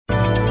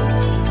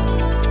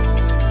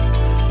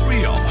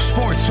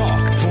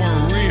talk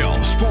for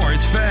real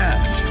sports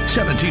fans.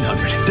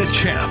 1700 The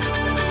Champ.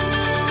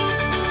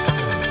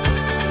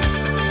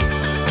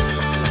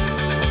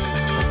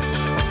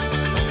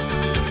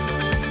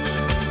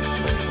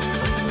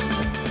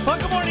 Well,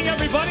 good morning,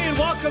 everybody, and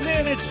welcome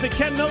in. It's the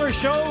Ken Miller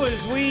Show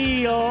as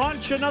we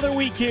launch another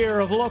week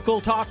here of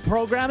local talk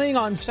programming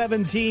on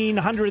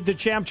 1700 The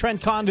Champ.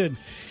 Trent Condon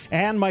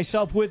and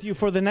myself with you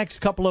for the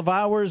next couple of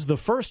hours, the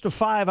first of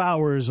 5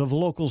 hours of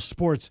local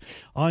sports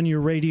on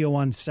your radio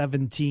on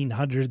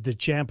 1700 The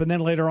Champ. And then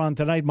later on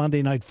tonight,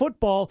 Monday Night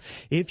Football.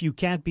 If you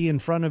can't be in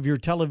front of your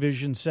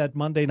television set,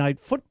 Monday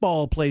Night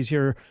Football plays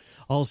here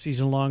all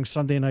season long,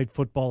 Sunday Night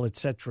Football,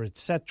 etc.,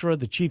 etc.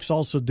 The Chiefs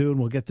also do, and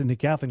we'll get to Nick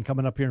Athan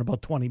coming up here in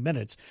about 20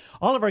 minutes.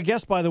 All of our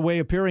guests, by the way,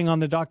 appearing on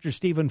the Dr.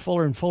 Stephen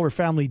Fuller and Fuller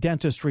Family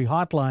Dentistry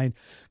Hotline.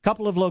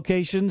 Couple of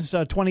locations,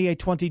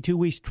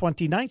 2822 East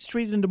 29th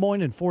Street in Des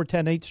Moines and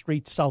 410 8th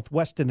Street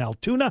Southwest in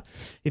Altoona.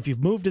 If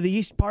you've moved to the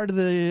east part of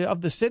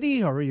the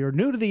city, or you're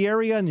new to the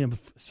area and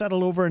you've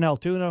settled over in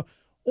Altoona,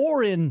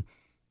 or in,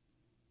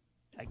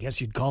 I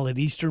guess you'd call it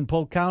Eastern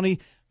Polk County,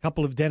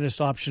 couple of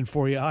dentist options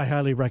for you. I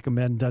highly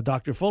recommend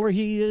Dr. Fuller.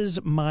 He is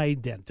my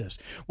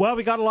dentist. Well,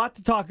 we got a lot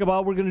to talk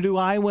about. We're going to do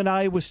Iowa and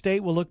Iowa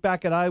State. We'll look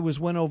back at Iowa's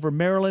win over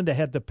Maryland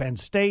ahead to Penn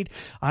State.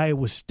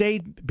 Iowa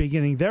State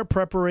beginning their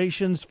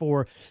preparations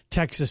for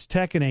Texas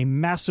Tech in a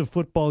massive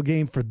football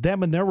game for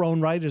them in their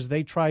own right as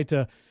they try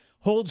to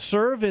hold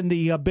serve in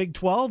the Big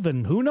 12.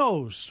 And who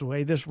knows the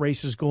way this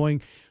race is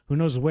going. Who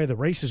knows the way the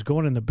race is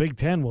going in the Big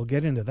Ten? We'll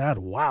get into that.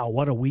 Wow,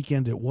 what a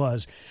weekend it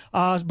was.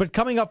 But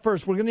coming up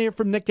first, we're going to hear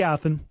from Nick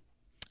Athan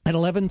at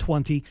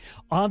 11:20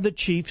 on the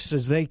Chiefs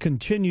as they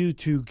continue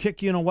to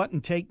kick you-know-what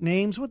and take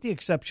names, with the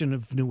exception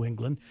of New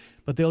England.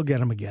 But they'll get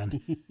them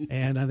again.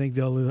 And I think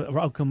the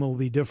outcome will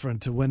be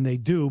different when they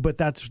do, but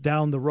that's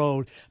down the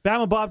road.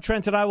 Bama Bob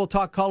Trent and I will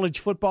talk college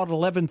football at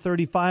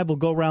 11:35. We'll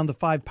go around the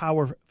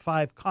Power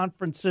 5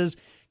 conferences,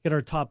 get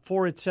our top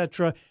four,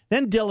 etc.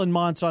 Then Dylan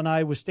Montz on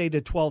Iowa State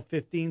at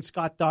 12:15.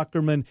 Scott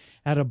Dockerman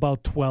at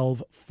about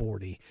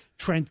 12:40.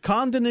 Trent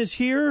Condon is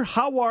here.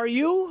 How are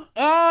you?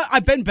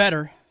 I've been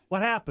better.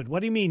 What happened? What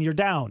do you mean? You're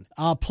down?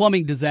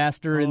 Plumbing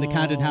disaster in the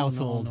Condon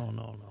household.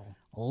 No.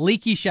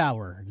 Leaky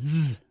shower.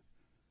 Zzz.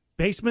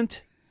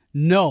 Basement?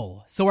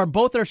 No. So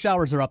both our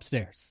showers are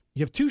upstairs.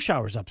 You have two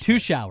showers upstairs? Two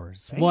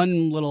showers. Okay.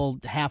 One little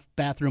half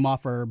bathroom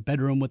off our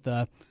bedroom with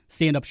a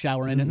stand-up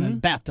shower in it, and then a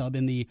bathtub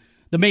in the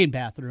main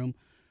bathroom.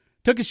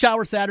 Took a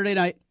shower Saturday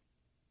night.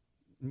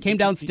 Came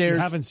downstairs.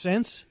 You haven't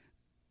since?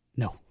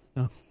 No.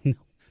 No. You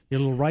a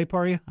little ripe,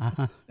 are you?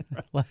 Uh-huh.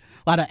 A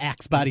lot of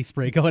Axe body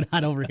spray going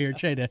on over here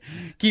trying to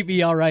keep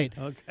me all right.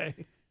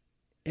 Okay.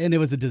 And it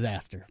was a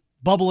disaster.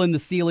 Bubble in the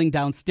ceiling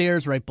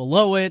downstairs right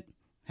below it.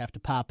 Have to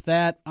pop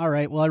that. All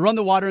right, well, I run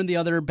the water in the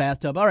other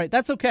bathtub. All right,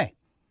 that's okay.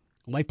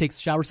 My wife takes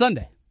a shower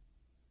Sunday.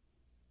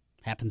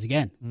 Happens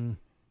again.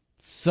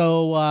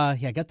 So, I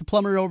got the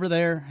plumber over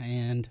there,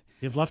 and...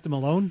 You've left him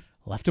alone?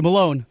 Left him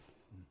alone.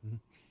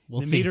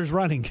 We'll the see. meter's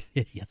running.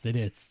 Yes, it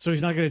is. So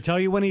he's not going to tell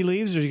you when he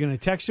leaves, or are you going to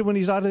text him when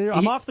he's out of there?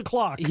 I'm off the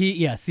clock.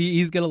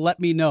 He's going to let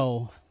me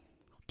know.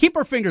 Keep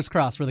our fingers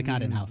crossed for the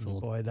Condon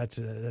household. Boy, that's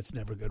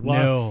never good.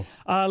 Well,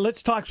 no.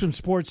 Let's talk some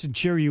sports and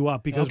cheer you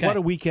up, because what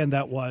a weekend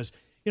that was.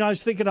 You know, I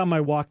was thinking on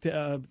my walk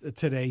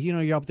today, you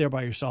know, you're up there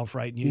by yourself,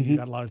 right? And you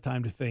got a lot of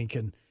time to think.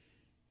 And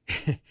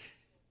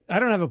I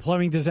don't have a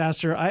plumbing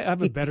disaster. I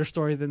have a better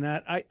story than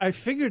that. I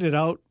figured it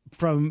out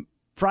from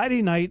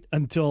Friday night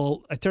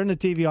until I turned the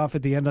TV off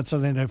at the end on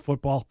Sunday Night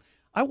Football.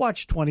 I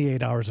watched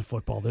 28 hours of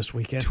football this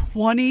weekend.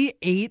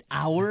 28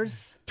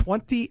 hours?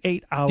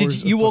 28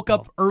 hours. Did you woke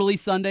up early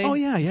Sunday? Oh,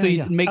 yeah. So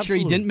you make sure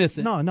you didn't miss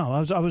it. No.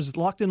 I was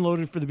locked and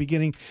loaded for the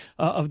beginning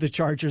of the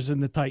Chargers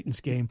and the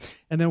Titans game,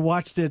 and then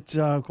watched it,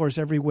 of course,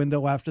 every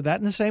window after that.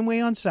 In the same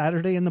way on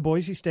Saturday and the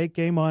Boise State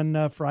game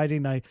on Friday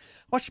night.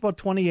 Watched about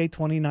 28,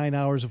 29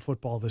 hours of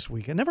football this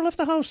weekend. Never left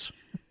the house.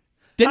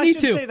 Didn't I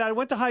should say that. I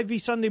went to Hy-Vee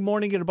Sunday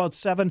morning at about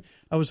 7.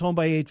 I was home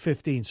by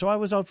 8:15. So I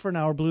was out for an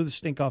hour, blew the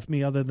stink off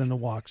me other than the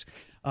walks.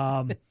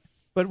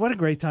 But what a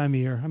great time of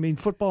year. I mean,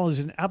 football is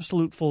in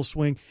absolute full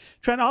swing.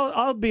 Trent,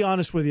 I'll be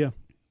honest with you.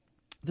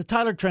 The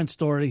Tyler Trent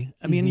story,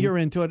 I mean, you're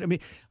into it. I mean,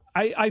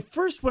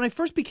 when I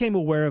first became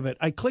aware of it,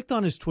 I clicked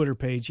on his Twitter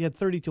page. He had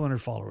 3,200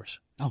 followers.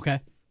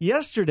 Okay.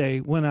 Yesterday,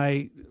 when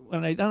I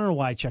don't know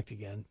why I checked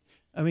again.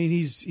 I mean,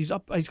 he's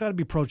up. He's got to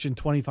be approaching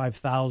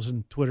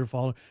 25,000 Twitter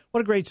followers.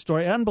 What a great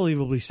story!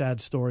 Unbelievably sad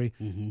story.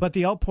 But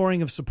the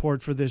outpouring of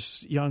support for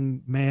this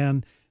young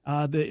man,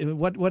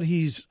 what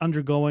he's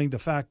undergoing, the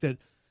fact that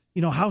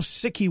how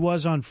sick he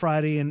was on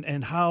Friday,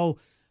 and how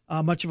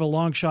much of a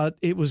long shot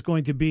it was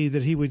going to be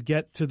that he would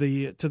get to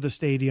the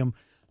stadium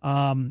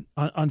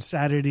on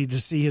Saturday to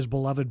see his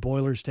beloved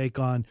Boilers take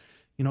on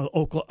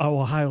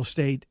Ohio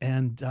State.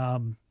 And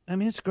I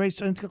mean, it's great.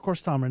 And of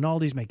course, Tom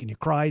Rinaldi's making you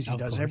cry. He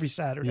does every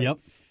Saturday. Yep.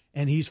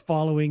 And he's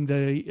following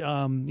the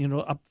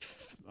up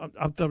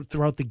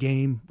throughout the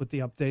game with the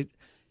update.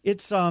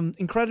 It's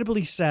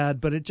incredibly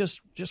sad, but it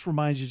just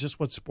reminds you just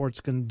what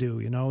sports can do.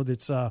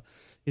 It's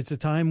a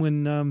time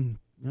when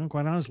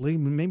quite honestly,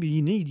 maybe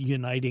you need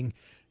uniting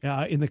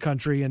in the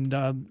country, and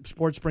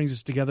sports brings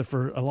us together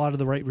for a lot of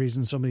the right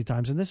reasons so many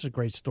times. And this is a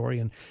great story,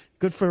 and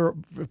good for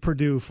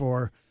Purdue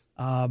for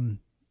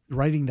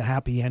writing the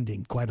happy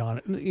ending. Quite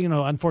honest,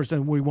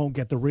 unfortunately, we won't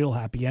get the real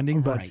happy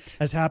ending, but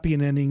as happy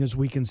an ending as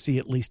we can see,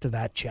 at least to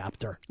that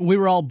chapter. We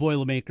were all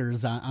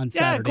Boilermakers on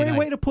Saturday great night.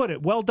 way to put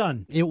it. Well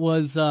done. It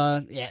was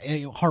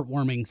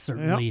heartwarming,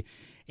 certainly. Yep.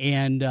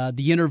 And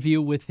the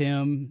interview with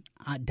him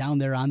down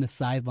there on the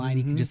sideline,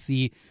 you can just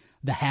see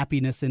the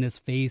happiness in his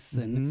face,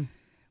 and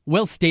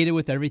well stated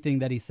with everything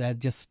that he said.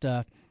 Just,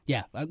 a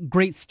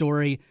great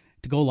story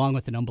to go along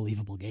with an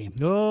unbelievable game.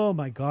 Oh,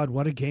 my God,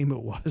 what a game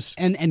it was.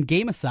 And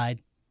game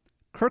aside,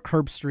 Kirk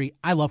Herbstreit,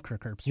 I love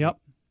Kirk Herbstreit. Yep.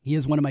 He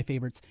is one of my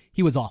favorites.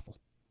 He was awful.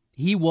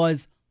 He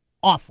was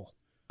awful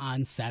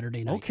on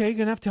Saturday night. Okay, you're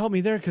going to have to help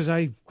me there because,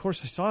 of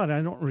course, I saw it.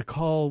 I don't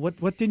recall.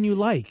 What didn't you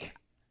like?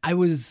 I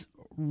was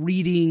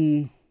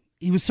reading.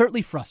 He was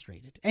certainly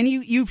frustrated. And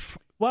you've...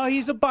 Well,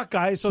 he's a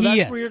Buckeye, so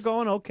that's where you're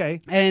going.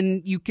 Okay.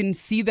 And you can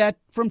see that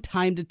from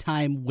time to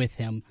time with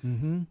him.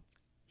 Mm-hmm.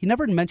 He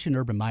never mentioned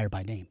Urban Meyer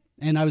by name.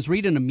 And I was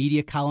reading a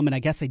media column, and I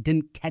guess I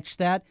didn't catch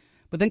that.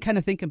 But then kind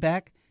of thinking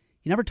back,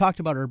 he never talked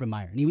about Urban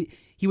Meyer. And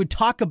he would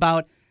talk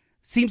about,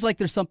 seems like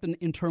there's something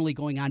internally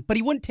going on, but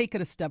he wouldn't take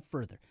it a step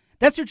further.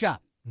 That's your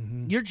job.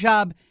 Mm-hmm. Your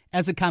job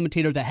as a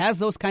commentator that has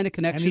those kind of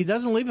connections. And he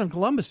doesn't live in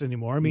Columbus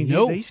anymore. I mean,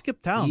 he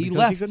skipped town because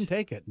left. He couldn't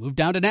take it. Moved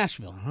down to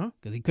Nashville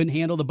because he couldn't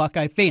handle the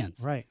Buckeye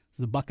fans. Right.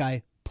 He's a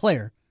Buckeye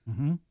player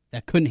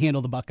that couldn't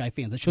handle the Buckeye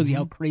fans. That shows you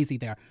how crazy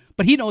they are.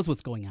 But he knows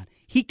what's going on.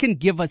 He can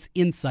give us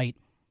insight,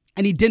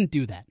 and he didn't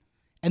do that.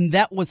 And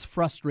that was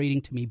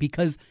frustrating to me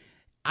because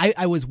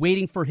I was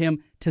waiting for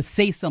him to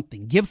say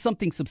something, give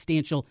something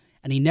substantial,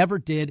 and he never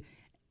did.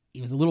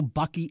 He was a little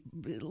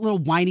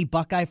whiny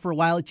Buckeye for a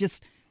while. It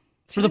just...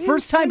 For the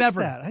first time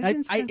ever,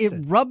 it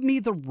rubbed me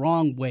the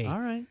wrong way. All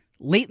right.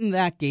 Late in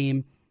that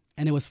game,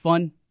 and it was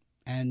fun,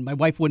 and my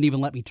wife wouldn't even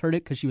let me turn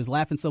it because she was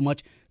laughing so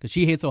much because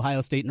she hates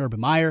Ohio State and Urban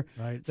Meyer.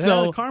 Right.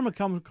 So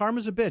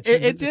karma's a bitch.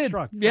 It did.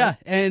 Struck, yeah, right?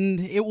 And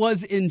it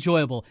was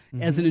enjoyable.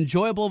 As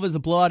enjoyable as a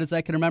blowout as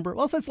I can remember,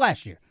 well, since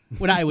last year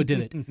when Iowa did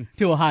it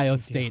to Ohio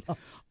State. Yeah.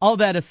 All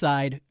that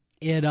aside,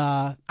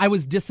 I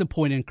was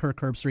disappointed in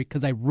Kirk Herbstreit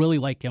because I really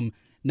like him.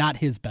 Not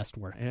his best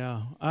work.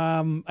 Yeah,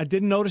 I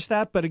didn't notice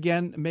that, but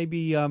again,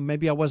 maybe I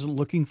wasn't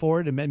looking for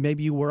it, and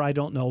maybe you were. I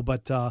don't know,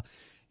 but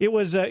it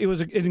was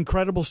an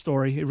incredible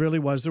story. It really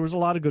was. There was a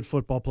lot of good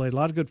football played, a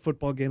lot of good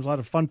football games, a lot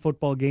of fun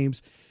football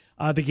games.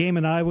 The game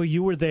in Iowa,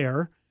 you were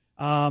there.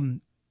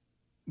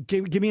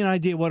 Give me an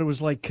idea what it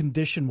was like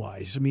condition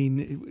wise. I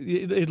mean,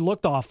 it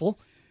looked awful.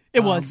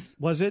 It was.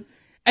 Was it?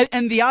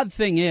 And the odd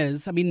thing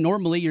is, I mean,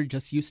 normally you're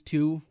just used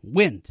to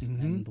wind,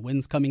 and the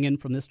wind's coming in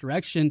from this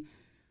direction.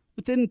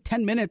 Within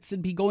 10 minutes,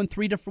 it'd be going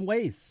three different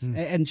ways.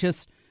 And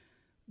just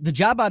the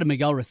job out of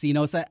Miguel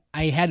Recinos,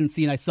 I hadn't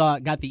seen. I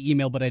got the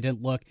email, but I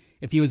didn't look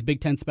if he was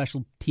Big Ten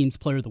Special Teams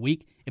Player of the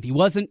Week. If he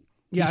wasn't,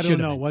 I don't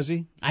know. Was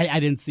he? I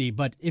didn't see.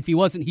 But if he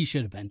wasn't, he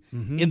should have been.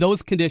 In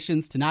those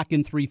conditions, to knock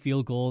in 3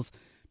 field goals,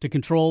 to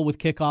control with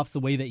kickoffs the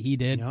way that he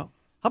did. Yeah.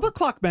 How about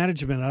clock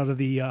management out of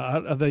the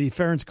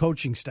Ferentz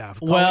coaching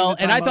staff? Well,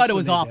 and I thought it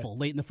was awful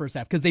late in the first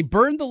half because they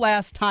burned the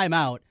last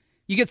timeout.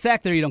 You get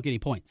sacked there, you don't get any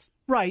points.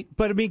 Right,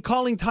 but I mean,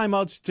 calling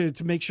timeouts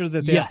to make sure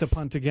that they have to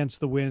punt against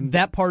the wind.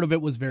 That part of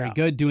it was very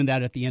good, doing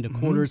that at the end of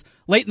quarters.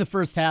 Late in the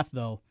first half,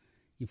 though,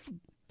 you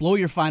blow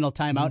your final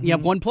timeout, and you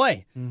have one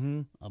play.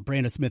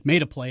 Brandon Smith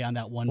made a play on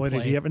that one play.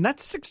 Did he ever? And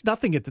that's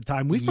 6-0 at the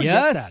time. We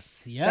forget that.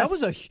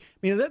 Yes.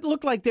 That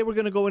looked like they were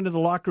going to go into the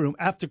locker room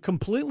after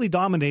completely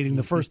dominating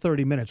the first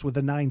 30 minutes with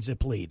a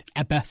 9-zip lead.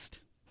 At best.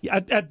 Yeah,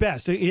 at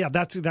best. Yeah,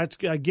 that's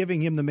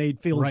giving him the made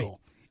field goal.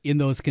 In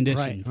those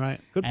conditions.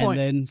 Right. Good point.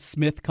 And then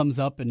Smith comes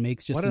up and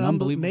makes just an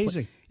unbelievable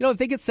amazing play. If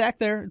they get sacked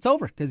there, it's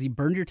over because he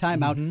burned your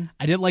time out.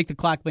 I didn't like the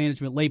clock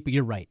management late, but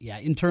you're right. Yeah,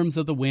 in terms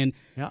of the win.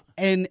 Yeah.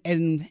 And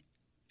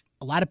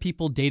a lot of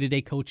people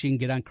day-to-day coaching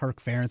get on Kirk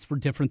Ferentz for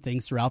different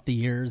things throughout the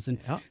years and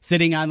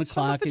sitting on the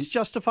clock. It's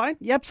justified.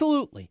 Yeah,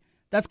 absolutely.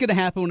 That's going to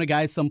happen when a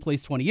guy's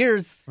someplace 20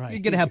 years. Right. You're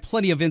going to have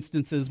plenty of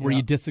instances where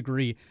you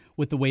disagree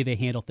with the way they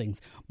handle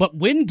things. But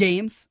win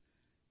games...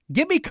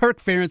 Give me Kirk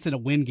Ferentz in a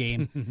win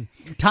game,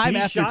 time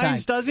after time.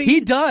 Does he? He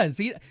does.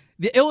 The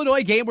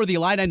Illinois game where the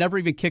Illini never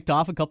even kicked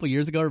off a couple of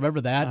years ago.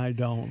 Remember that? I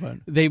don't.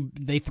 But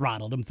they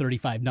throttled him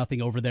 35-0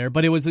 over there.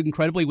 But it was an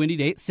incredibly windy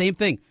day. Same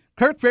thing.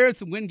 Kirk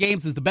Ferentz in win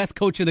games is the best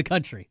coach in the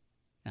country.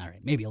 All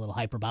right, maybe a little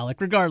hyperbolic.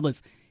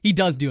 Regardless, he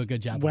does do a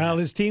good job. Well,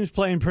 his team's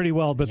playing pretty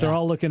well, but they're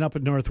all looking up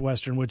at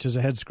Northwestern, which is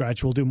a head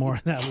scratch. We'll do more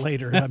on that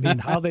later. I mean,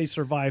 how they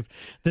survived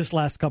this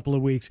last couple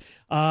of weeks.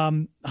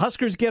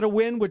 Huskers get a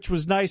win, which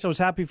was nice. I was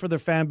happy for their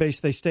fan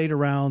base. They stayed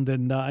around,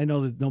 and I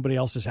know that nobody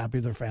else is happy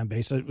with their fan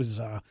base. It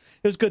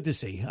was good to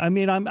see. I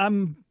mean,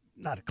 I'm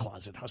not a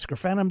closet Husker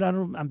fan.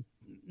 I'm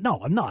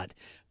not.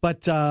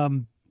 But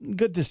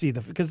good to see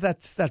because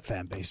that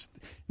fan base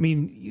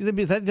mean,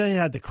 they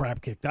had the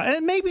crap kicked out,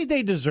 and maybe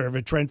they deserve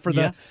it, Trent,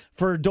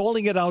 for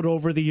doling it out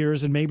over the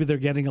years, and maybe they're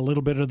getting a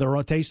little bit of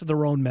their taste of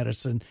their own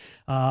medicine.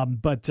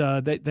 But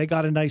they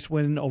got a nice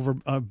win over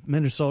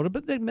Minnesota,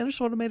 but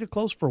Minnesota made it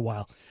close for a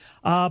while.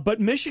 But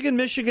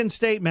Michigan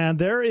State, man,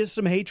 there is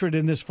some hatred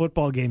in this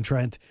football game,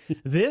 Trent.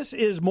 This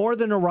is more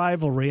than a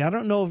rivalry. I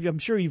don't know if I'm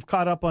sure you've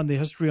caught up on the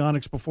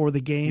histrionics before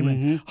the game,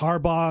 and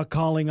Harbaugh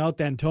calling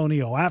out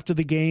Antonio after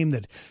the game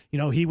that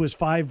he was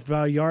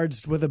 5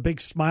 yards with a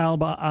big smile,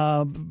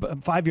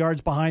 5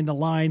 yards behind the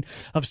line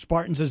of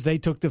Spartans as they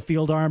took the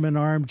field arm in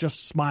arm,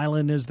 just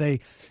smiling as they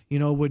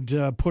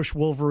would push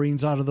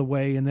Wolverines out of the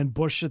way, and then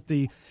Bush at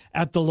the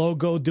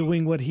logo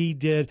doing what he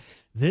did.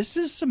 This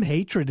is some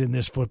hatred in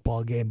this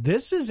football game.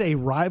 This is a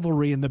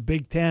rivalry in the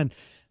Big Ten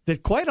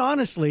that, quite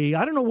honestly,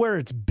 I don't know where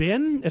it's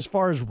been as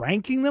far as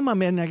ranking them. I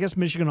mean, I guess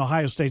Michigan,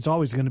 Ohio State's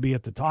always going to be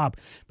at the top,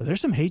 but there's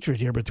some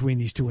hatred here between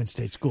these two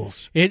in-state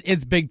schools.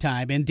 It's big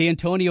time, and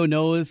D'Antonio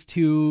knows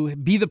to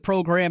be the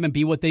program and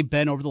be what they've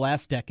been over the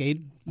last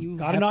decade. You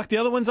got to knock the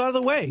other ones out of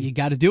the way. You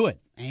got to do it,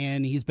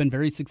 and he's been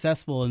very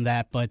successful in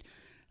that, but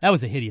that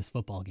was a hideous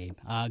football game.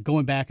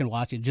 Going back and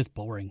watching, just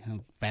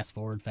boring. Fast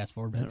forward.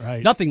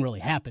 Right. Nothing really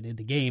happened in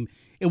the game.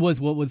 It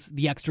was what was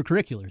the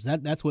extracurriculars.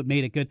 That's what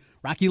made it good.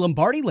 Rocky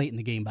Lombardi late in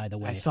the game, by the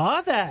way. I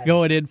saw that.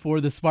 Going in for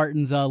the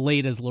Spartans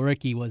late as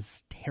Lewerke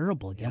was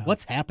terrible again. Yeah.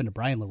 What's happened to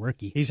Brian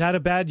Lewerke? He's had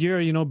a bad year.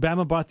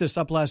 Bama brought this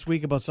up last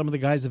week about some of the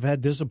guys that have had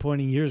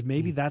disappointing years.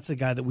 Maybe that's a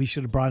guy that we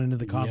should have brought into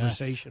the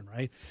conversation,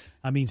 right?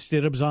 I mean,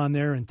 Stidham's on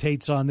there and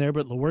Tate's on there,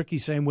 but Lewerke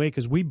same way,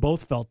 because we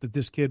both felt that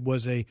this kid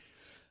was a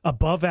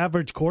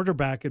above-average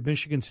quarterback at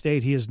Michigan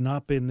State. He has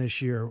not been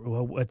this year,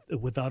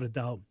 without a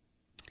doubt.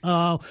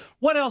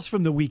 What else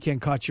from the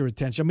weekend caught your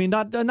attention? I mean,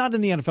 not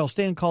in the NFL.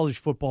 Stay in college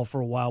football for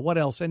a while. What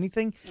else?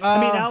 Anything?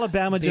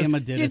 Alabama did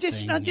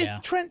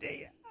Trent.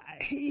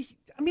 I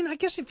mean, I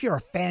guess if you're a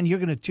fan, you're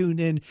going to tune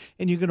in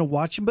and you're going to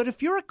watch him. But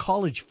if you're a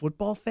college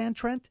football fan,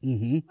 Trent,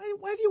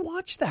 why do you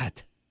watch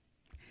that?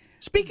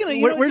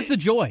 Speaking of, where's the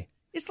joy?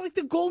 It's like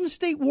the Golden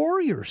State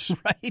Warriors.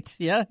 Right,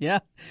 yeah.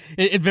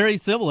 It's very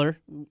similar.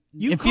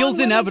 It feels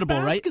inevitable,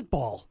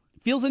 basketball. Right?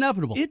 It feels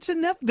inevitable. It's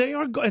inevitable. They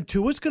are.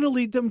 Tua's going to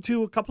lead them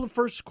to a couple of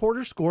first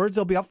quarter scores.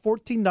 They'll be up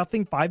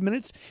 14-0, 5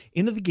 minutes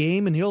into the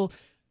game, and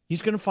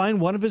he's going to find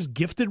one of his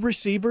gifted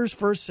receivers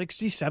for a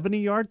 60,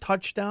 70-yard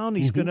touchdown.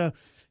 He's going to,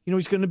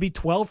 he's going to be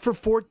 12 for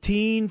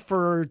 14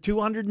 for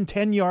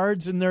 210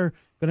 yards, and they're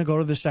going to go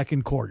to the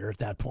second quarter at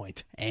that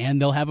point.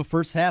 And they'll have a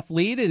first half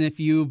lead, and if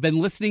you've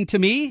been listening to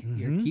me,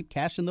 you keep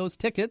cashing those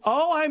tickets.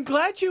 Oh, I'm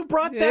glad you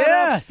brought that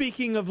up,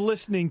 speaking of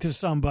listening to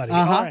somebody.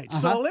 All right,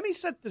 so let me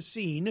set the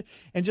scene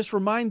and just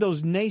remind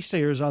those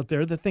naysayers out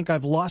there that think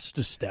I've lost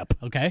a step.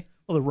 Okay.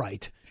 Well, they're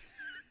right.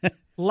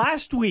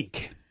 Last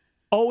week,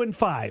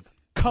 0-5,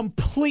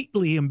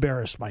 completely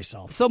embarrassed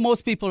myself. So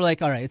most people are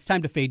like, all right, it's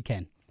time to fade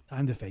Ken.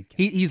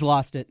 He's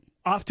lost it.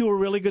 Off to a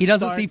really good start.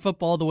 He doesn't see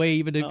football the way,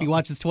 even if he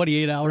watches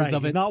 28 hours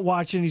of it. He's not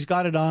watching. He's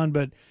got it on,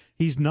 but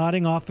he's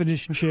nodding off in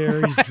his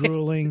chair. He's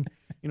drooling.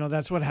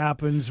 That's what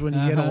happens when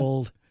you get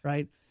old,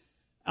 right?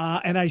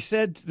 And I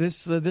said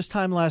this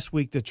time last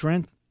week to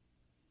Trent,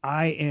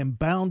 I am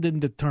bound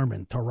and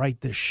determined to right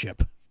this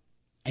ship.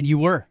 And you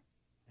were.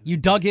 You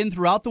dug in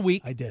throughout the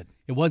week. I did.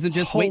 It wasn't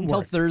just wait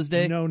until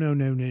Thursday.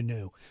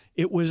 No.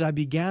 It was, I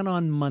began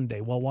on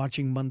Monday while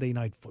watching Monday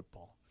Night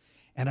Football.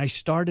 And I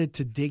started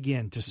to dig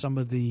into some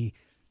of the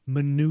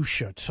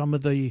minutia, some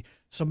of the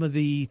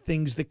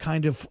things that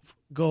kind of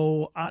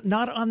go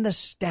not on the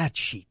stat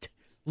sheet,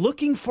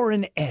 looking for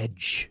an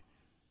edge.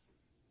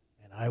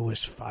 And I was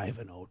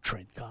 5-0,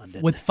 Trent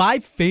Condon, with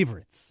 5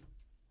 favorites.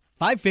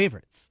 5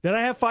 favorites. Did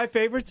I have 5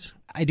 favorites?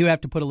 I do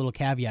have to put a little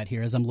caveat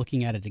here as I'm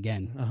looking at it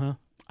again.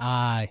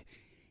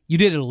 You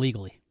did it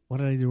illegally. What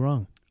did I do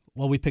wrong?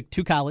 Well, we picked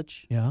 2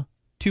 college,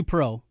 2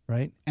 pro,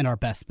 right, and our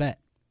best bet.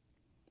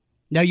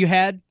 Now you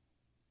had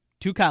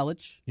 2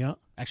 college. Yeah.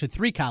 Actually,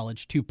 3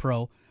 college, 2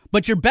 pro.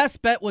 But your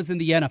best bet was in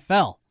the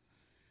NFL.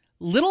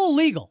 Little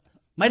illegal.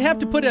 Might have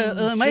to put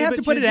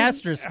an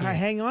asterisk here.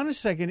 Hang on a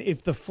second.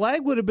 If the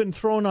flag would have been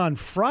thrown on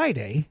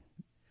Friday,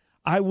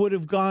 I would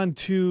have gone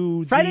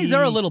to Fridays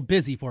are a little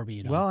busy for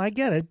me, Well, I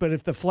get it. But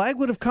if the flag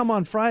would have come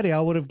on Friday, I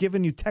would have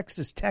given you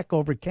Texas Tech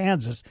over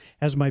Kansas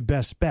as my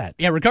best bet.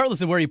 Yeah, regardless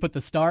of where you put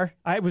the star.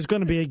 I was going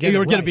to be You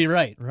were going to be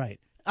right. Right.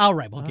 All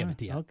right, we'll give it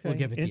to you. Okay. We'll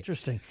give it to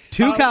Interesting. you.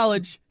 2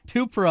 college,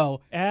 2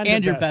 pro,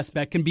 and your best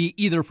bet can be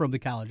either from the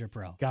college or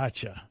pro.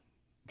 Gotcha.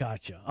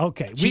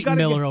 Okay. Cheating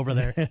Miller over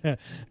there.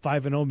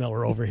 5-0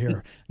 Miller over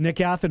here. Nick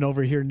Athen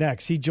over here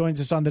next. He joins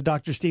us on the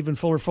Dr. Stephen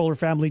Fuller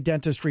Family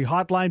Dentistry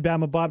Hotline.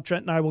 Bama Bob,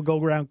 Trent, and I will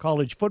go around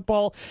college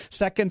football.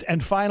 Second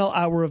and final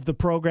hour of the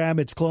program.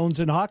 It's Clones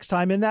and Hawks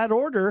time in that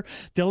order.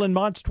 Dylan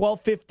Montz,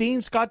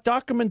 12:15. Scott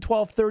Dockerman,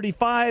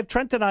 12:35.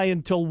 Trent and I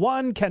until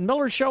 1. Ken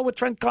Miller Show with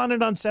Trent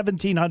Condon on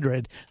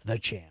 1700. The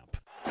Champ.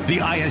 The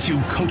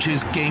ISU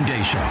Coaches Game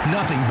Day Show.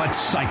 Nothing but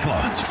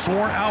Cyclones. 4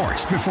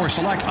 hours before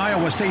select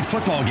Iowa State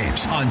football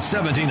games on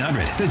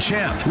 1700. The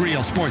Champ.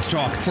 Real sports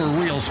talk for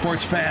real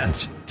sports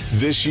fans.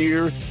 This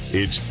year,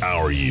 it's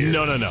our year.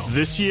 No.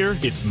 This year,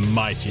 it's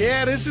my team.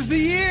 Yeah, this is the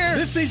year.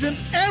 This season,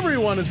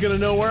 everyone is going to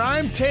know where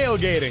I'm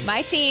tailgating.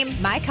 My team,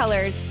 my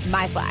colors,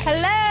 my flag.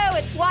 Hello,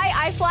 it's why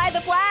I fly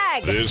the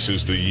flag. This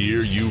is the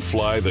year you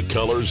fly the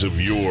colors of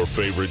your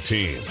favorite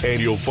team. And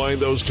you'll find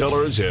those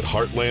colors at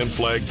Heartland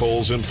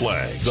Flagpoles and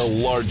Flags, the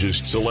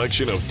largest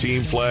selection of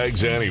team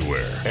flags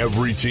anywhere.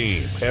 Every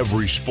team,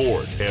 every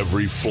sport,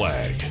 every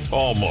flag.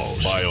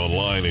 Almost. Buy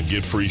online and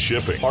get free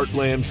shipping.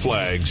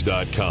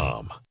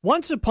 HeartlandFlags.com.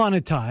 Once upon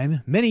a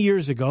time, many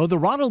years ago, the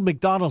Ronald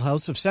McDonald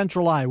House of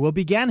Central Iowa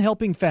began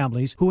helping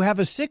families who have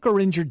a sick or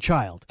injured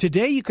child.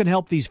 Today, you can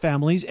help these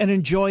families and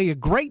enjoy a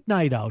great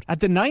night out at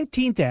the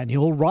 19th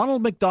Annual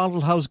Ronald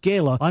McDonald House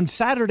Gala on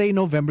Saturday,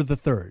 November the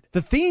 3rd.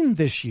 The theme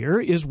this year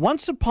is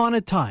Once Upon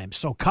a Time,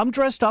 so come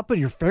dressed up in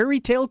your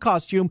fairy tale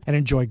costume and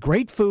enjoy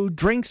great food,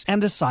 drinks,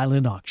 and a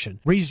silent auction.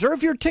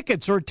 Reserve your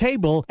tickets or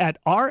table at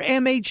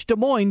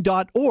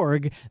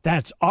rmhdesmoines.org.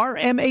 That's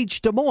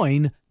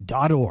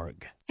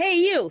rmhdesmoines.org. Hey,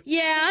 you.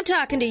 Yeah, I'm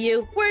talking to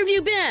you. Where have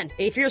you been?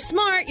 If you're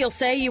smart, you'll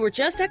say you were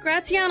just at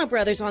Graziano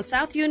Brothers on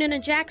South Union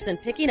and Jackson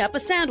picking up a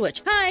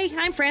sandwich. Hi,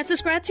 I'm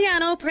Francis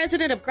Graziano,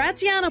 president of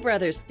Graziano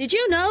Brothers. Did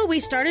you know we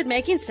started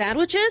making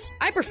sandwiches?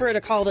 I prefer to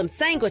call them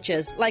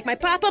sandwiches, like my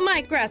papa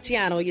Mike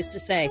Graziano used to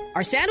say.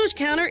 Our sandwich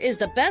counter is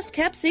the best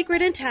kept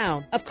secret in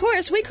town. Of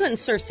course, we couldn't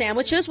serve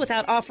sandwiches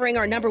without offering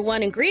our number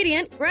one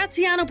ingredient,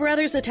 Graziano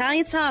Brothers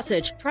Italian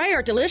sausage. Try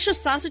our delicious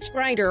sausage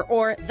grinder,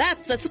 or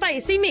That's a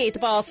Spicy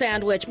Meatball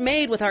sandwich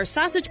made with our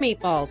sausage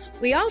meatballs.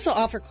 We also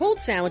offer cold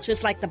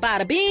sandwiches like the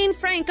Bada Bean,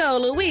 Franco,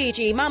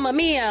 Luigi, Mamma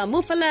Mia,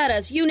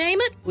 Muffalettas, you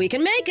name it, we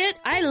can make it.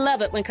 I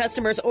love it when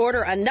customers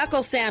order a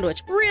knuckle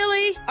sandwich.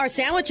 Really? Our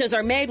sandwiches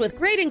are made with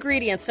great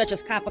ingredients such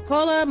as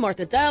capicola,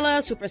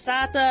 mortadella,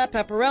 supersata,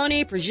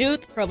 pepperoni,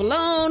 prosciutto,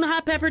 provolone,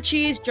 hot pepper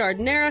cheese,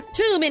 giardiniera.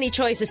 Too many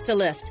choices to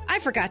list. I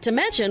forgot to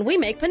mention we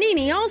make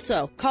panini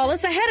also. Call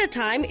us ahead of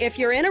time if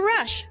you're in a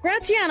rush.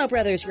 Graziano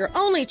Brothers, your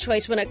only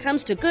choice when it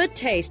comes to good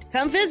taste.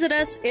 Come visit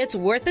us. It's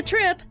worth the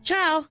trip.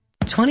 Ciao.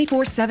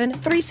 24/7,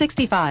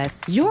 365.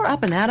 You're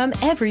up and at 'em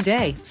every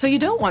day, so you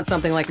don't want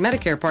something like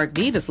Medicare Part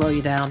D to slow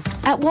you down.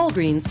 At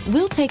Walgreens,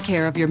 we'll take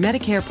care of your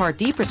Medicare Part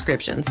D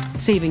prescriptions,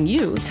 saving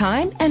you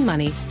time and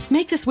money.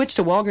 Make the switch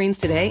to Walgreens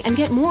today and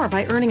get more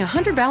by earning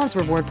 100 balance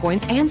reward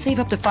points and save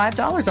up to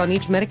 $5 on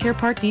each Medicare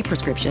Part D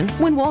prescription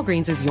when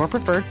Walgreens is your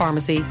preferred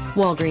pharmacy.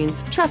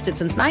 Walgreens, trusted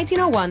since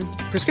 1901.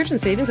 Prescription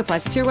savings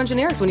applies to Tier 1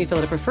 generics when you fill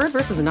at a preferred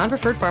versus a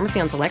non-preferred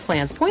pharmacy on select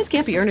plans. Points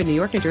can't be earned in New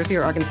York, New Jersey,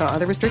 or Arkansas.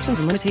 Other restrictions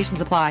and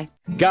limitations apply.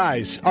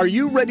 Guys, are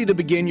you ready to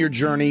begin your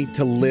journey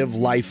to live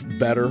life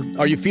better?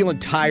 Are you feeling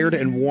tired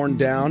and worn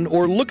down,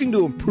 or looking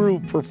to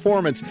improve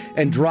performance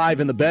and drive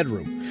in the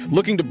bedroom?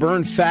 Looking to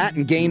burn fat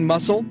and gain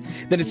muscle?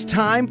 Then it's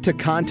time to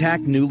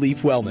contact New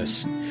Leaf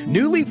Wellness.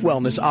 New Leaf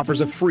Wellness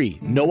offers a free,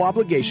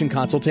 no-obligation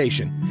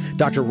consultation.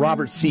 Dr.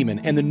 Robert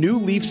Seaman and the New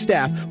Leaf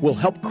staff will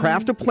help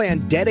craft a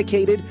plan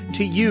dedicated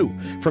to you.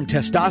 From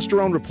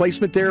testosterone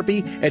replacement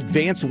therapy,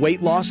 advanced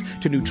weight loss,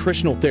 to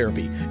nutritional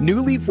therapy,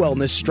 New Leaf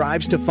Wellness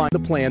strives to find the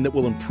plan that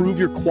will improve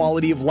your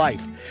quality of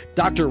life.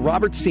 Dr.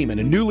 Robert Seaman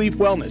and New Leaf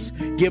Wellness.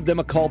 Give them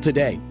a call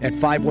today at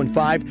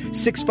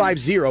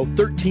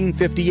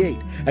 515-650-1358.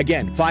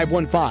 Again,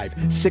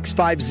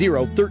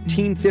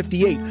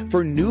 515-650-1358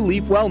 for New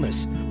Leaf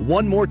Wellness.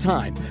 One more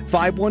time,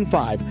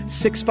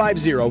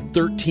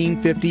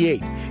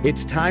 515-650-1358.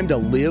 It's time to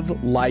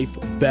live life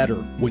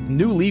better with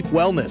New Leaf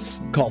Wellness.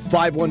 Call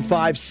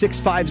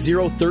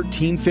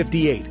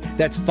 515-650-1358.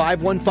 That's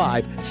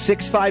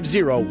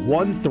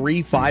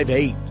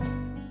 515-650-1358.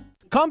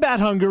 Combat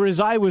Hunger is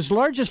Iowa's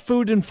largest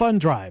food and fun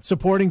drive,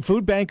 supporting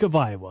Food Bank of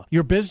Iowa.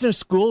 Your business,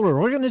 school, or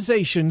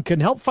organization can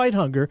help fight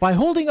hunger by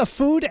holding a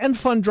food and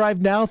fun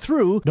drive now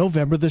through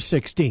November the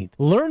 16th.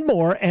 Learn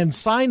more and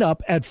sign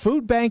up at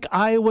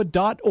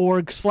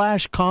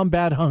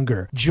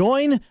foodbankiowa.org/combathunger.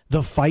 Join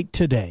the fight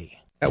today.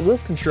 At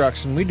Wolf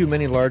Construction, we do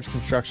many large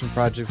construction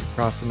projects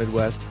across the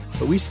Midwest,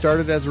 but we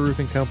started as a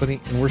roofing company,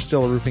 and we're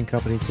still a roofing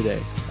company today.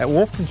 At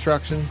Wolf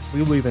Construction,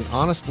 we believe in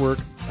honest work,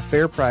 a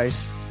fair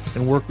price,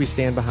 and work we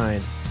stand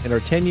behind, and our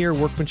 10-year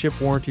workmanship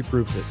warranty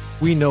proves it.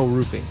 We know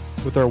roofing.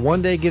 With our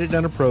one-day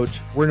get-it-done approach,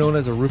 we're known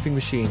as a roofing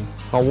machine.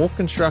 Call Wolf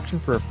Construction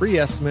for a free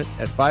estimate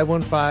at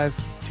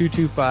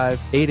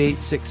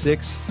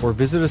 515-225-8866 or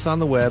visit us on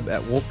the web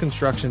at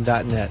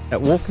wolfconstruction.net.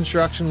 At Wolf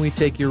Construction, we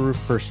take your roof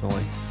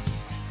personally.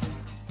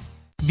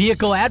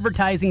 Vehicle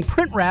advertising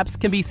print wraps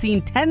can be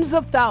seen tens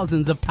of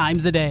thousands of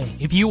times a day.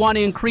 If you want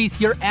to increase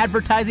your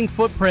advertising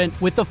footprint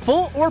with a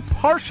full or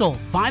partial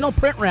vinyl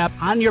print wrap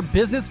on your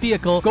business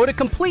vehicle, go to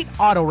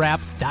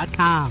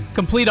CompleteAutoWraps.com.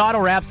 Complete Auto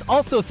Wraps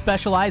also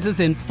specializes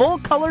in full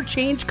color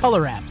change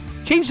color wraps.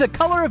 Change the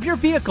color of your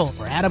vehicle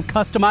or add a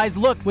customized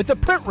look with a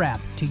print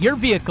wrap to your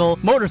vehicle,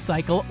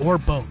 motorcycle, or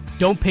boat.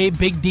 Don't pay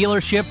big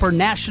dealership or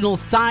national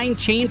sign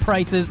chain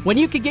prices when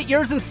you can get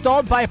yours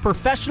installed by a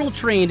professional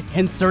trained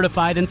and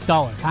certified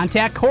installer.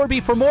 Contact Corby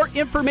for more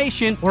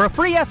information or a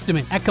free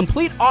estimate at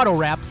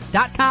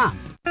CompleteAutoWraps.com.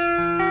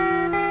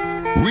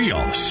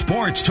 Real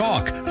sports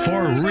talk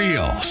for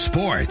real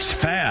sports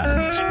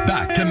fans.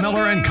 Back to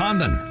Miller and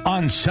Condon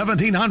on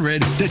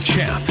 1700 The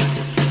Champ.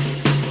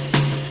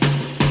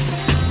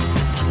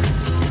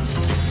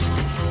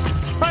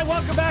 All right,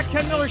 welcome back.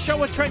 Ken Miller Show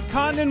with Trent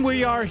Condon.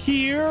 We are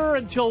here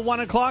until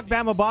 1 o'clock.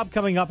 Bama Bob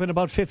coming up in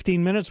about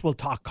 15 minutes. We'll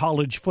talk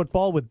college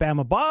football with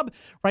Bama Bob.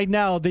 Right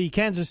now, the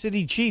Kansas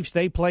City Chiefs,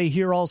 they play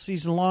here all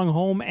season long,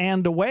 home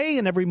and away.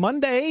 And every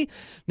Monday,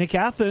 Nick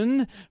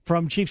Athen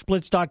from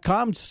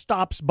ChiefsBlitz.com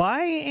stops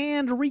by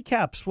and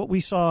recaps what we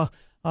saw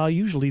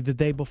usually the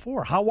day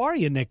before. How are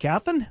you, Nick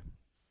Athen?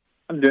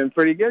 I'm doing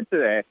pretty good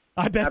today.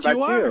 I bet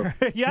you are.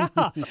 Yeah.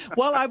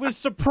 Well, I was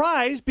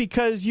surprised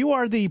because you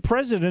are the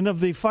president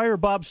of the Fire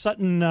Bob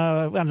Sutton,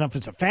 I don't know if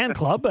it's a fan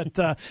club,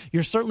 but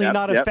you're certainly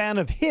not a fan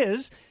of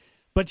his.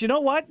 But you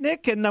know what,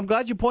 Nick? And I'm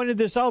glad you pointed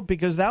this out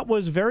because that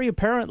was very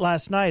apparent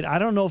last night. I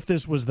don't know if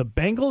this was the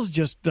Bengals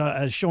just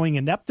showing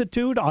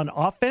ineptitude on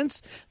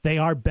offense. They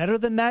are better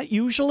than that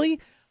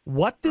usually.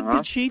 What did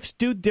the Chiefs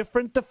do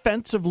different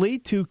defensively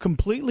to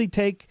completely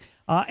take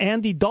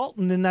Andy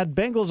Dalton in that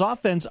Bengals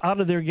offense out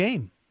of their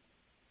game?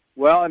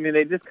 Well, I mean,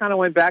 they just kind of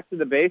went back to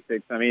the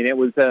basics. I mean, it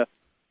was a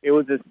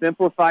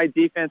simplified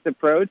defense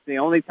approach. The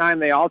only time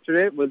they altered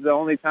it was the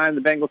only time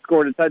the Bengals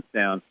scored a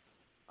touchdown.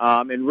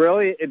 And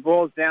really, it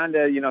boils down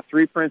to,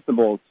 three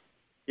principles.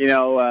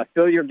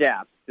 Fill your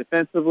gaps.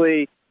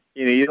 Defensively,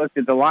 you looked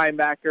at the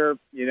linebacker,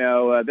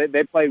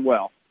 they played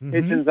well.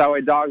 Hitchens,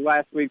 our dog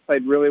last week,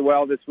 played really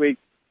well this week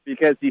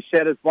because he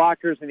shed his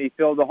blockers and he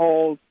filled the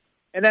holes.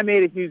 And that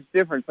made a huge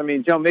difference. I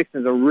mean, Joe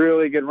Mixon's a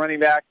really good running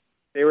back.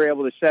 They were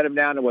able to shut him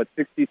down to,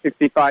 60,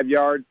 65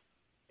 yards.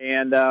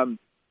 And, and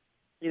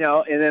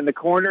then the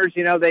corners,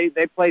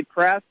 they played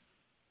press.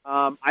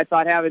 I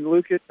thought having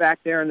Lucas back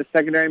there in the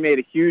secondary made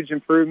a huge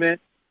improvement.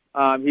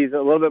 He's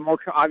a little bit more,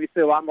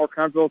 obviously a lot more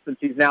comfortable since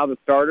he's now the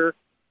starter.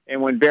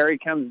 And when Barry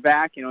comes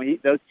back,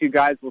 those two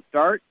guys will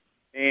start.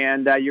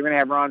 And you're going to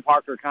have Ron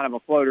Parker, kind of a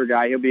floater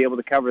guy. He'll be able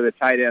to cover the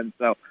tight end.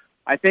 So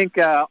I think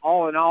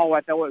all in all, I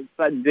thought what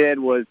Sutton did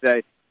was,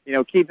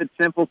 keep it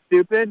simple,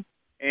 stupid,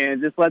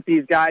 and just let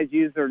these guys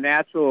use their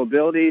natural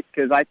abilities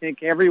because I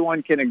think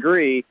everyone can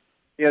agree,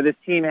 this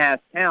team has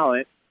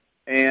talent.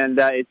 And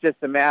it's just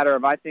a matter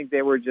of I think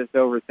they were just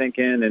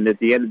overthinking, and at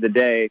the end of the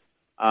day,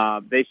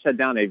 they shut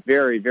down a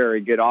very, very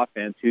good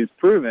offense who's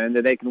proven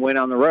that they can win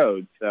on the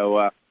road. So,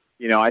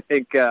 I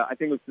think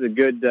this is a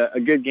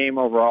good game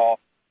overall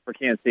for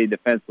Kansas City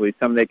defensively,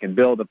 something they can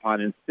build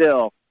upon, and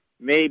still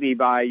maybe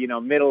by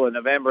middle of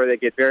November they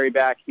get Barry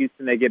back,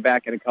 Houston they get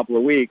back in a couple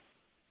of weeks,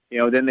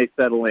 then they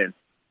settle in.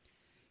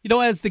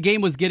 As the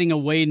game was getting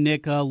away,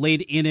 Nick,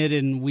 late in it,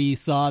 and we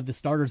saw the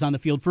starters on the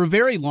field for a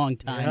very long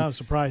time. Yeah, I was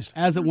surprised.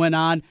 As it went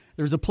on,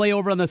 there was a play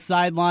over on the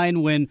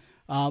sideline when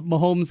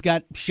Mahomes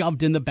got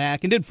shoved in the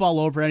back and didn't fall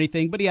over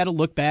anything, but he had to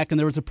look back, and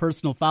there was a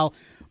personal foul.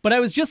 But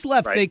I was just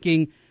left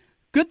thinking,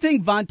 good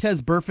thing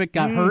Vontaze Burfict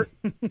got hurt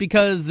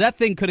because that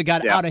thing could have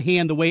got out of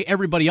hand the way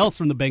everybody else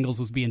from the Bengals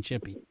was being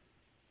chippy.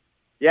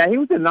 Yeah, he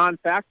was a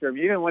non-factor.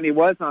 Even when he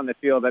was on the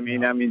field,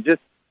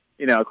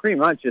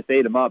 Kareem Hunt just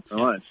ate him up for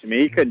lunch. I mean,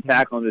 he couldn't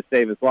tackle him to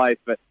save his life.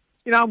 But,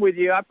 I'm with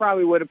you. I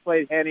probably would have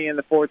played Henny in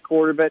the fourth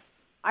quarter. But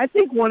I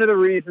think one of the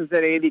reasons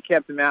that Andy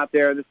kept him out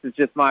there, this is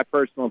just my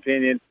personal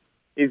opinion,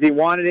 is he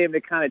wanted him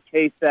to kind of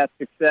taste that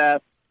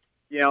success.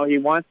 He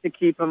wants to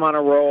keep him on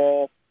a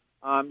roll.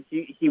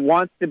 He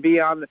wants to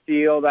be on the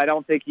field. I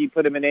don't think he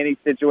put him in any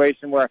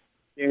situation where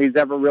he's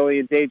ever really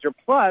in danger.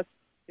 Plus,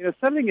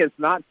 something that's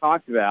not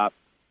talked about,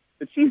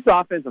 the Chiefs'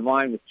 offensive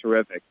line was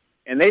terrific.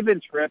 And they've been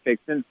terrific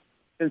since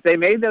they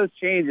made those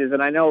changes,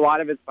 and I know a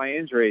lot of it's by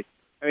injury.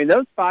 I mean,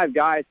 those five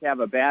guys have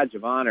a badge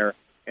of honor,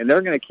 and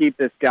they're going to keep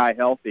this guy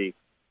healthy.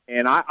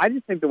 And I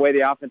just think the way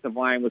the offensive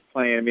line was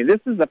playing, I mean,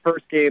 this is the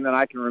first game that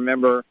I can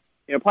remember,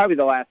 probably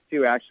the last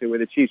two, actually, where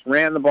the Chiefs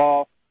ran the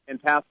ball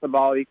and passed the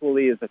ball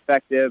equally as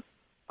effective.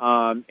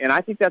 And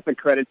I think that's a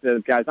credit to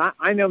those guys.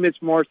 I know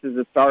Mitch Morse is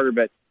a starter,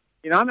 but,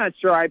 I'm not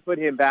sure I'd put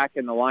him back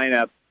in the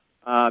lineup,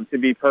 to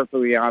be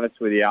perfectly honest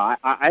with you.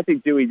 I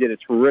think Dewey did a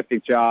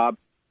terrific job.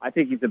 I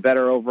think he's a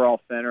better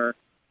overall center,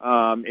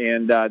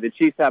 and the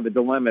Chiefs have a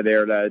dilemma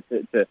there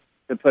to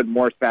put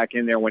Morse back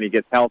in there when he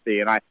gets healthy.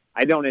 And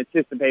I don't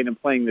anticipate him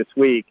playing this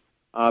week,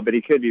 but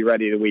he could be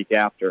ready the week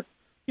after.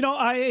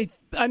 I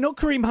know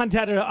Kareem Hunt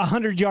had a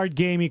 100-yard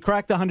game. He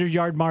cracked the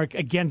 100-yard mark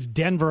against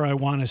Denver, I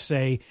want to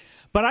say.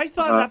 But I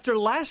thought after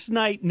last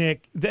night,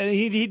 Nick, that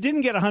he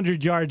didn't get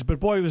 100 yards, but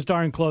boy, he was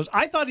darn close.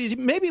 I thought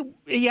maybe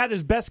he had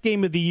his best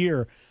game of the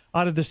year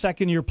out of the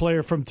second-year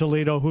player from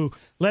Toledo who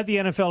led the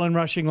NFL in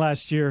rushing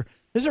last year.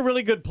 This is a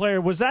really good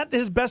player. Was that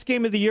his best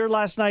game of the year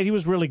last night? He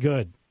was really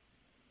good.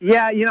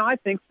 Yeah, I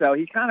think so.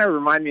 He kind of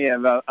reminded me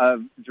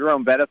of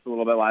Jerome Bettis a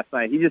little bit last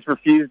night. He just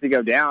refused to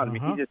go down. I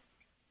mean,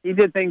 he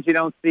did things you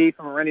don't see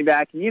from a running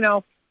back.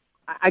 And,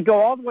 I go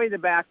all the way to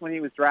back when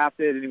he was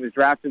drafted, and he was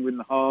drafted with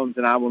Mahomes,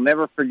 and I will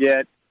never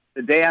forget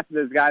the day after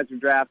those guys were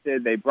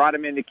drafted, they brought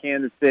him into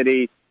Kansas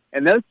City,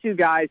 and those two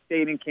guys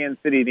stayed in Kansas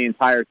City the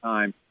entire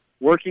time,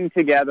 working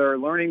together,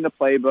 learning the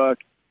playbook,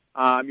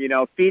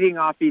 feeding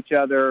off each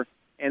other.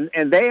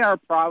 And they are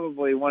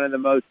probably one of the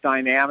most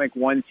dynamic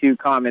 1-2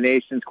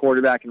 combinations,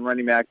 quarterback and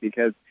running back,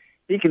 because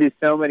he can do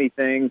so many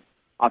things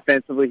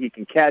offensively. He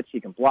can catch,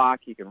 he can block,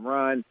 he can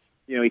run.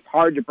 You know, he's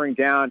hard to bring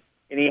down,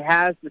 and he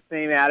has the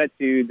same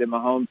attitude that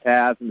Mahomes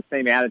has and the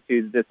same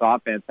attitude that this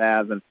offense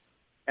has. And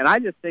I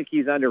just think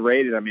he's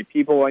underrated. I mean,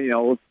 people, you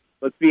know,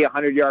 let's be a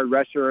 100-yard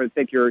rusher and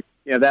think you're,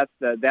 you know, that's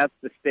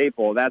the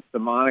staple, that's the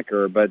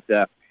moniker. But,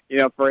 you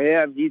know, for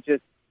him,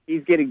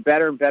 he's getting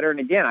better and better.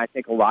 And again, I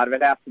think a lot of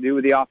it has to do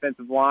with the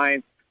offensive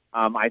line.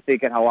 I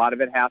think a lot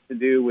of it has to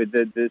do with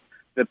the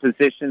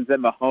positions that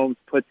Mahomes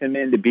puts him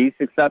in to be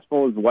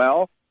successful as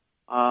well.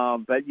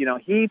 But, you know,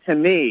 he, to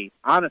me,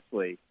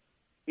 honestly,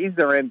 he's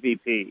their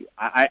MVP.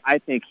 I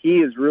think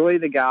he is really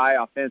the guy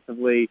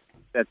offensively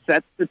that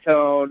sets the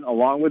tone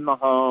along with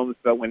Mahomes.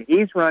 But when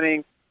he's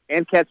running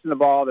and catching the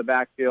ball in the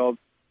backfield,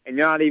 and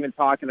you're not even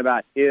talking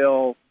about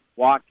Hill,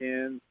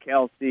 Watkins,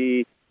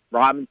 Kelsey,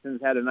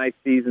 Robinson's had a nice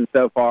season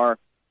so far.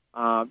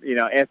 You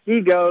know, if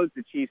he goes,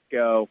 the Chiefs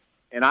go.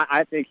 And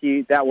I think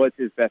that was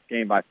his best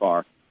game by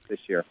far this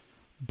year.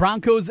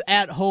 Broncos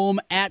at home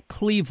at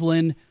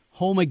Cleveland,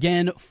 home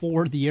again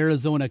for the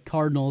Arizona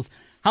Cardinals.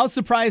 How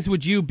surprised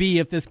would you be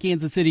if this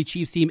Kansas City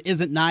Chiefs team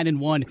isn't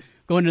 9-1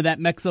 going to that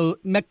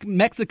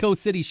Mexico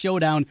City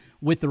showdown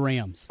with the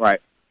Rams? Right.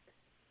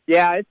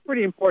 Yeah, it's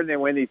pretty important they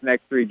win these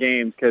next 3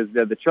 games because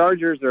the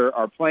Chargers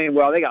are playing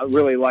well. They got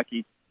really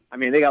lucky. I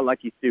mean, they got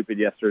lucky stupid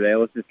yesterday.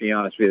 Let's just be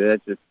honest with you.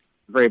 That's just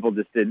Vrabel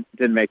just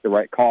didn't make the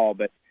right call.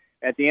 But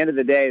at the end of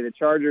the day, the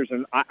Chargers,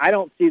 and I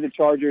don't see the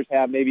Chargers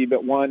have maybe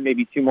but 1,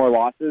 maybe 2 more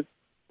losses,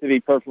 to be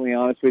perfectly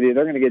honest with you.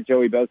 They're going to get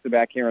Joey Bosa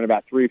back here in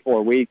about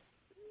 3-4 weeks.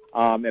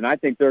 And I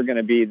think they're going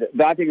to be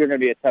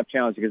a tough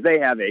challenge because they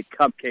have a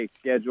cupcake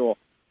schedule.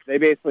 They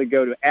basically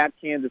go to at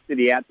Kansas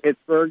City, at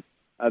Pittsburgh.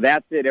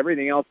 That's it.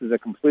 Everything else is a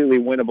completely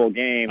winnable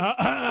game.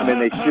 I mean,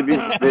 they should be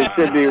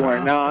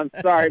winning. No, I'm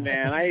sorry,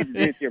 man. I hate to do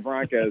it to your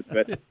Broncos,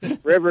 but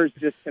Rivers,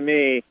 just to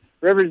me,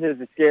 Rivers is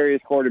the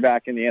scariest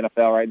quarterback in the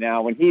NFL right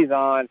now. When he's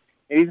on,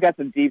 and he's got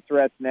some deep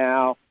threats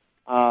now.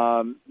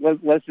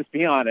 Let's just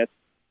be honest.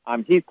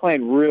 He's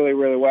playing really,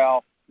 really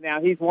well. Now,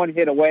 he's one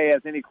hit away,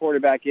 as any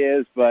quarterback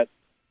is, but,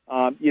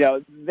 you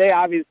know, they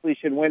obviously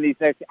should win these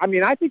next. I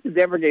mean, I think the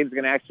Denver game is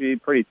going to actually be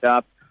pretty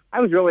tough. I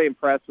was really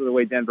impressed with the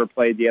way Denver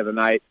played the other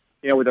night,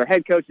 you know, with their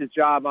head coach's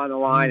job on the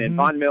line and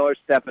Von Miller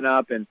stepping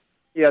up. And,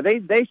 you know,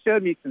 they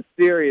showed me some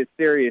serious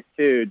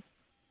tude,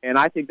 and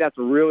I think that's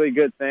a really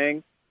good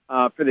thing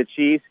for the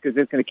Chiefs because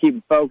it's going to keep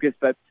them focused.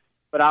 But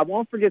I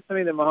won't forget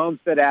something that Mahomes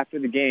said after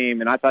the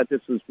game, and I thought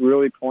this was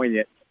really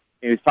poignant.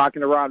 He was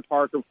talking to Ron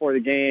Parker before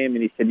the game,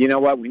 and he said, you know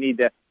what, we need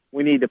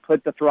to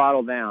put the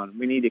throttle down.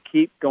 We need to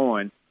keep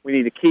going. We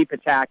need to keep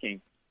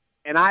attacking.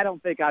 And I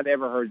don't think I've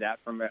ever heard that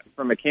from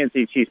a Kansas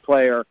City Chiefs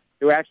player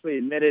who actually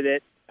admitted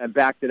it and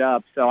backed it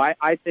up. So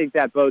I think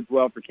that bodes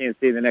well for Kansas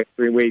City the next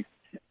 3 weeks.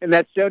 And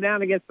that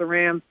showdown against the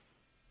Rams,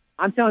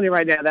 I'm telling you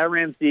right now, that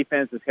Rams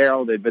defense is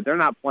heralded, but they're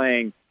not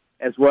playing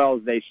as well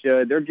as they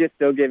should. They're just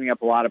still giving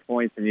up a lot of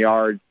points and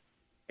yards.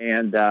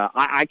 And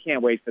I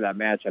can't wait for that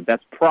matchup.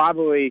 That's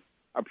probably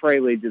a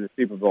prelude to the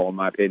Super Bowl, in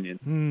my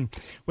opinion.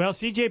 Well,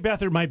 C.J.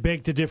 Beathard might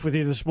beg to differ with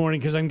you this morning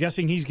because I'm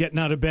guessing he's getting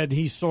out of bed and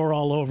he's sore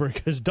all over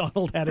because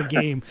Donald had a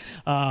game.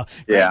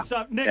 Great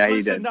stuff. Nick,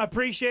 listen, I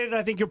appreciate it.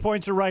 I think your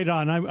points are right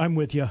on. I'm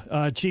with you.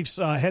 Chiefs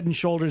head and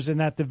shoulders in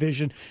that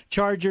division.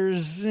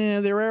 Chargers,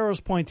 their arrow's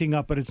pointing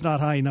up, but it's not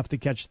high enough to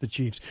catch the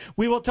Chiefs.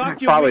 We will talk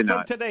to you a week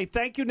from today.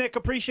 Thank you, Nick.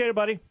 Appreciate it,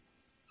 buddy.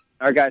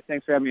 All right, guys.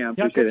 Thanks for having me on.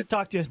 Appreciate good to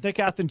talk to you. Nick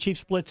Athan,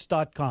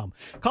 ChiefsBlitz.com.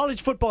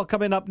 College football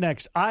coming up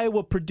next.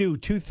 Iowa, Purdue,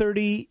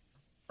 2:30,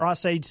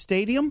 Ross-Ade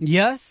Stadium.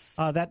 Yes.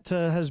 That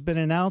has been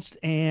announced.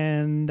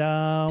 And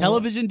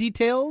television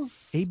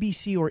details?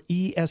 ABC or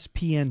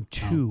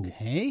ESPN2.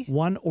 Okay.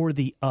 One or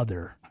the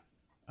other.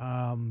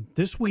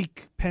 This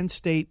week, Penn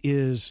State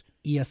is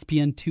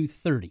ESPN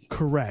 2:30.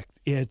 Correct.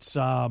 It's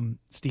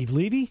Steve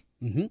Levy.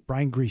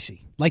 Brian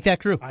Griese. Like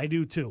that crew. I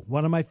do, too.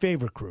 One of my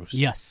favorite crews.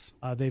 Yes.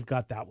 They've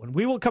got that one.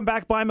 We will come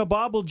back. Bima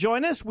Bob will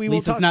join us. At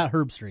least it's not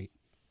Herb Street.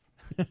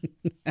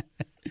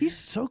 He's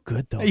so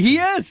good, though. He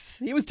is.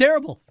 He was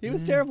terrible. He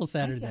was terrible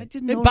Saturday. I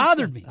didn't It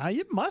bothered me.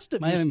 It must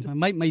have.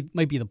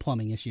 Might be the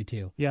plumbing issue,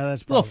 too. Yeah,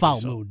 that's probably a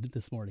little foul mood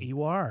this morning.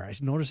 You are. I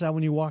noticed that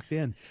when you walked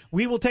in.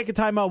 We will take a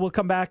timeout. We'll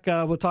come back.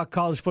 We'll talk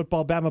college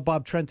football. Bama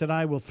Bob, Trent, and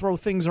I will throw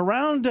things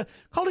around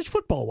college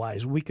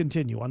football-wise when we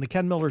continue on the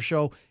Ken Miller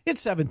Show.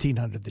 It's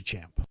 1700 The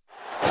Champ.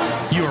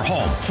 Your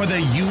home for the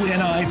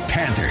UNI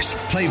Panthers.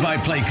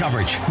 Play-by-play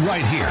coverage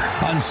right here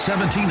on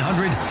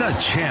 1700 The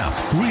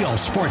Champ. Real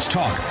sports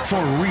talk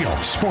for real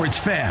sports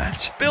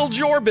fans. Build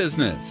your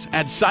business.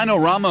 At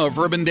Sinorama of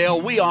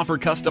Urbandale, we offer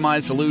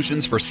customized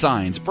solutions for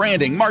signs,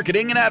 branding,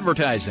 marketing, and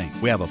advertising.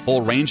 We have a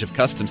full range of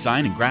custom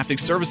sign and graphic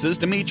services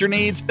to meet your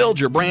needs, build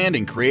your brand,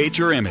 and create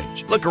your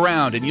image. Look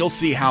around and you'll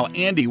see how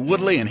Andy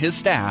Woodley and his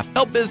staff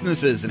help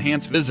businesses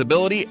enhance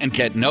visibility and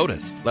get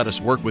noticed. Let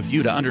us work with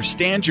you to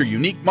understand your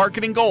unique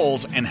marketing and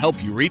goals and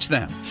help you reach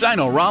them.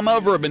 Sinorama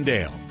of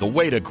Urbandale, the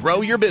way to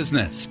grow your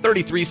business.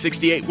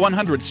 3368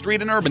 100th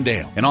Street in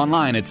Urbandale and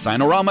online at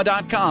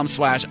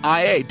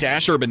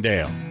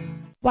sinorama.com/IA-Urbandale.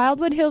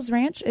 Wildwood Hills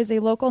Ranch is a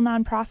local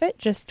nonprofit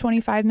just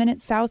 25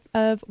 minutes south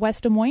of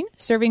West Des Moines,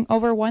 serving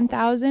over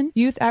 1,000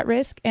 youth at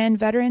risk and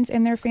veterans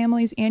and their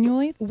families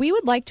annually. We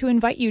would like to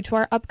invite you to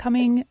our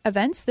upcoming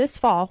events this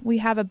fall. We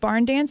have a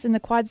barn dance in the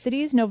Quad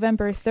Cities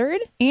November 3rd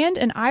and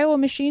an Iowa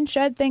Machine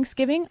Shed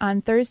Thanksgiving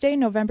on Thursday,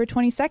 November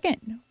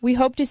 22nd. We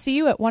hope to see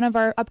you at one of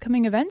our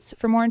upcoming events.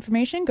 For more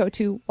information, go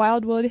to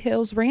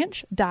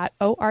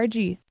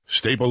wildwoodhillsranch.org.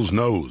 Staples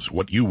knows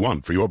what you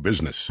want for your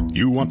business.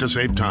 You want to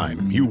save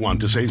time. You want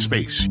to save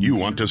space. You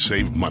want to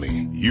save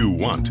money. You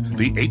want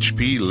the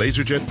HP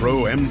LaserJet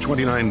Pro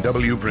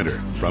M29W printer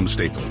from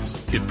Staples.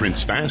 It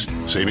prints fast,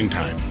 saving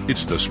time.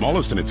 It's the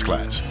smallest in its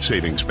class,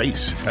 saving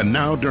space. And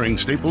now during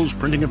Staples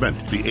printing event,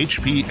 the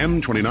HP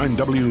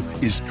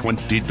M29W is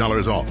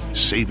 $20 off,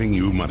 saving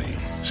you money.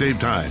 Save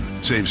time,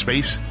 save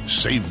space,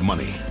 save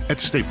money at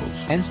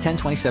Staples. Ends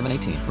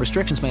 10/27/18.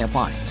 Restrictions may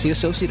apply. See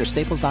associate or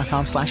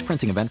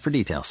staples.com/printing event for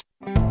details.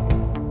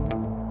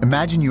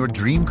 Imagine your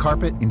dream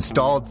carpet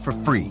installed for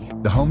free.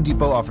 The Home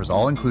Depot offers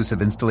all-inclusive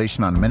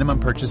installation on minimum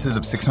purchases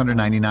of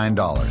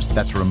 $699.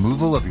 That's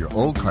removal of your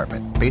old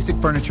carpet, basic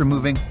furniture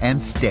moving, and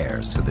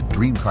stairs, so the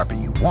dream carpet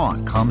you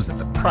want comes at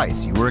the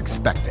price you were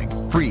expecting.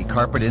 Free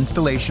carpet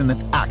installation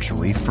that's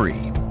actually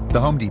free.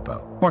 The Home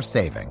Depot. More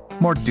saving.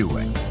 More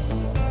doing.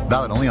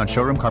 Valid only on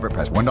showroom carpet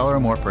price $1 or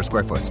more per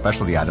square foot.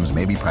 Specialty items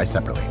may be priced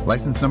separately.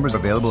 License numbers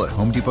available at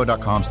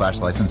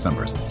homedepot.com/license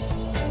numbers.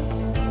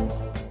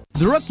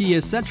 The Rookie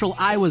is Central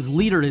Iowa's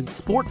leader in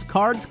sports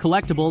cards,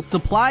 collectibles,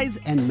 supplies,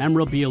 and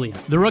memorabilia.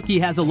 The Rookie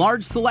has a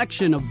large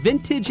selection of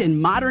vintage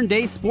and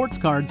modern-day sports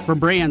cards from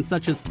brands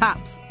such as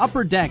Topps,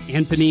 Upper Deck,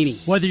 and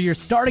Panini. Whether you're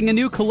starting a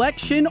new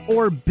collection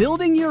or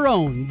building your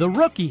own, The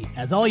Rookie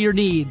has all your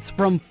needs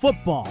from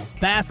football,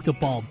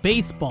 basketball,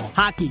 baseball,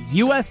 hockey,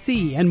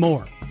 UFC, and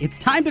more. It's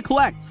time to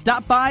collect.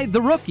 Stop by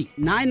The Rookie,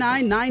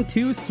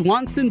 9992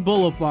 Swanson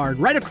Boulevard,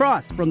 right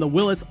across from the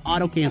Willis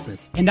Auto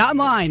Campus, and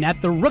online at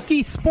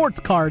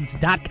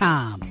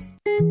therookie-sportscards.com.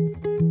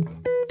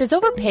 Does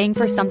overpaying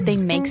for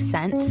something make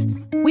sense?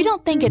 We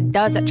don't think it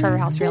does at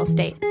Charterhouse Real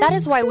Estate. That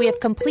is why we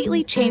have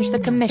completely changed the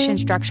commission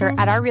structure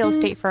at our real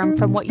estate firm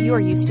from what you are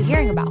used to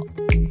hearing about.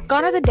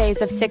 Gone are the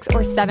days of 6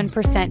 or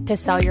 7% to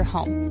sell your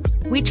home.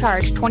 We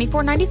charge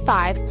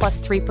 $24.95 plus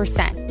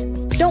 3%.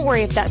 Don't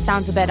worry if that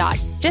sounds a bit odd.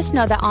 Just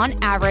know that on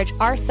average,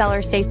 our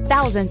sellers save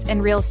thousands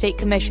in real estate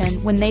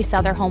commission when they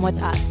sell their home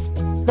with us.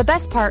 The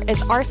best part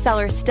is our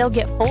sellers still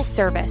get full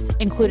service,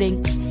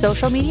 including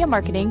social media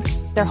marketing,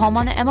 their home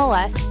on the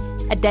MLS,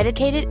 a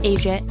dedicated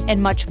agent,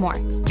 and much more.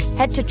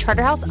 Head to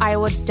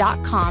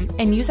charterhouseiowa.com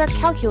and use our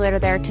calculator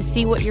there to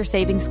see what your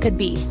savings could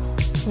be.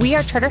 We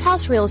are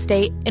Charterhouse Real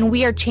Estate, and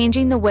we are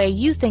changing the way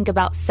you think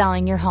about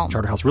selling your home.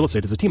 Charterhouse Real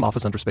Estate is a team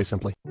office under Space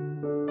Simply.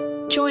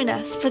 Join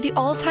us for the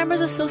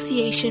Alzheimer's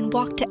Association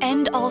Walk to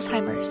End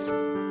Alzheimer's.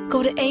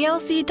 Go to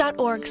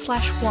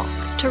alz.org/walk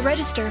to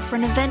register for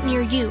an event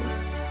near you.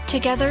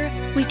 Together,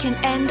 we can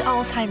end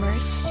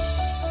Alzheimer's.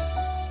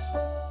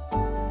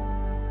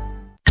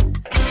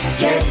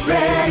 Get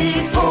ready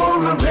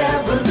for a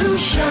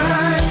revolution,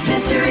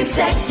 Mr.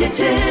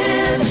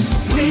 Executive.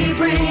 We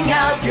bring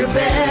out your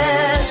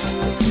best,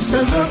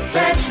 the look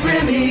that's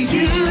really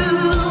you.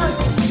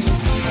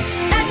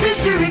 At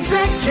Mr.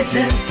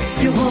 Executive,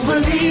 you won't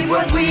believe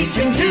what we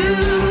can do.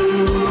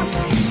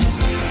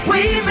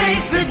 We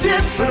make the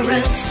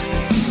difference,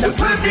 the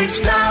perfect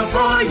style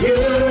for you.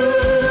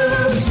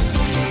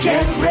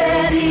 Get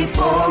ready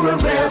for a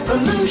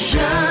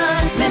revolution,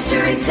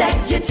 Mr.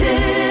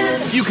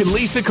 Executive. You can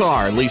lease a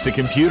car, lease a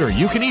computer,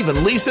 you can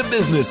even lease a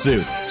business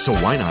suit. So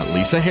why not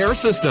lease a hair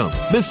system?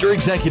 Mr.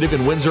 Executive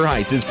in Windsor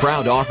Heights is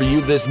proud to offer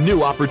you this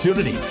new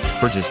opportunity.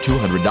 For just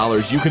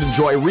 $200, you can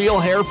enjoy real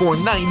hair for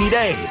 90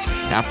 days.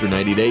 After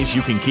 90 days,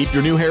 you can keep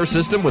your new hair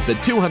system with the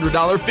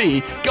 $200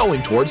 fee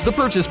going towards the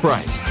purchase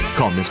price.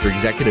 Call Mr.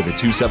 Executive at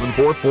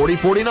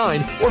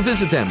 274-4049 or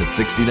visit them at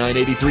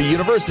 6983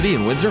 University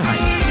in Windsor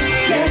Heights.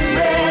 Get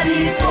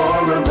ready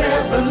for a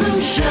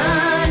revolution,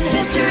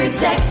 Mr.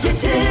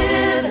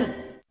 Executive.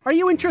 Are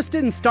you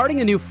interested in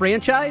starting a new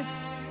franchise?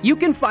 You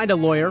can find a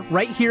lawyer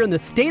right here in the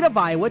state of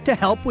Iowa to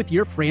help with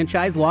your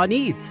franchise law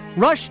needs.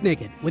 Rush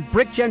Niggin with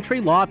Brick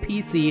Gentry Law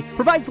PC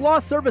provides law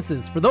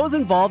services for those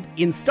involved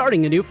in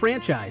starting a new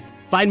franchise.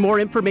 Find more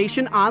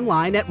information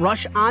online at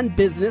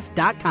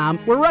rushonbusiness.com,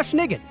 where Rush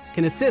Niggin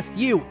can assist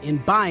you in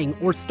buying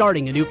or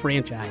starting a new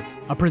franchise.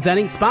 A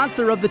presenting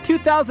sponsor of the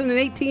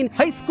 2018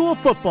 high school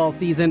football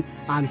season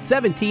on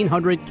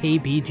 1700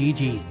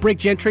 KBGG. Brick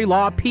Gentry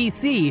Law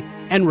PC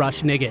and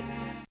Rush Niggin.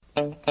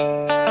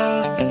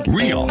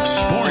 Real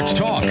sports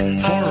talk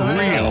for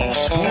real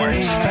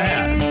sports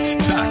fans.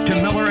 Back to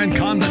Miller and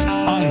Condon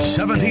on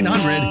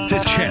 1700 The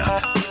Champ.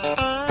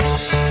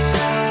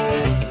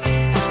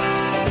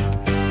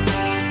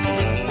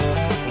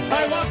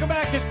 Hi, welcome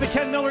back. It's the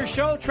Ken Miller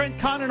show. Trent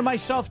Condon and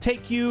myself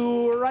take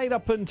you right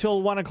up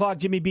until 1 o'clock.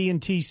 Jimmy B and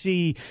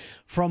TC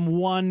from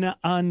 1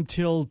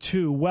 until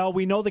 2. Well,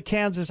 we know the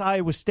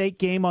Kansas-Iowa State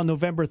game on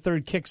November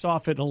 3rd kicks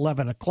off at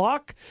 11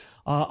 o'clock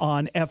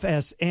on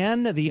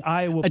FSN. The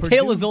Iowa A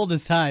tale as old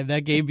as time,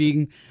 that game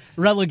being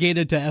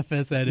relegated to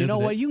FSN, You know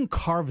isn't what? it? You can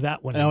carve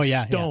that one in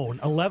stone.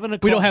 11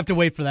 o'clock. We don't have to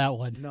wait for that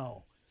one.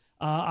 No.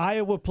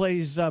 Iowa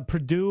plays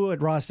Purdue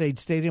at Ross-Ade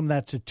Stadium.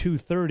 That's at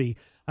 2:30.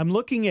 I'm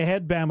looking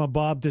ahead, Bama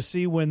Bob, to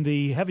see when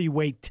the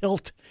heavyweight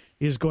tilt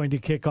is going to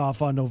kick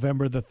off on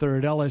November the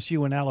 3rd.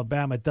 LSU and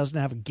Alabama. It doesn't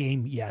have a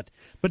game yet.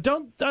 But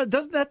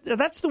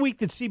that's the week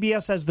that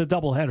CBS has the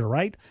doubleheader,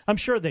 right? I'm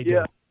sure they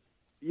do.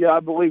 Yeah, I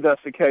believe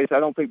that's the case. I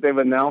don't think they've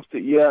announced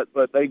it yet,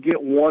 but they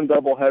get one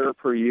doubleheader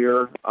per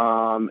year,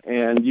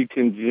 and you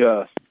can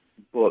just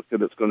book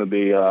that it's going to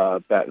be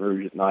Baton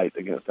Rouge at night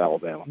against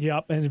Alabama.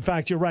 Yep, and in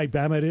fact, you're right,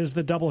 Bama. It is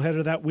the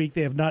doubleheader that week.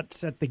 They have not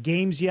set the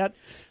games yet,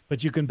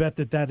 but you can bet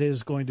that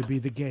is going to be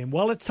the game.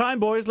 Well, it's time,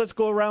 boys. Let's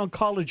go around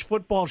college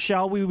football,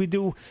 shall we? We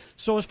do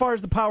so as far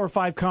as the Power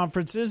 5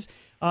 conferences,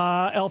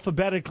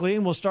 alphabetically,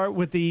 and we'll start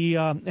with the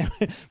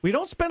we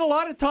don't spend a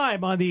lot of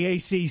time on the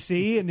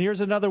ACC, and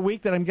here's another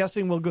week that I'm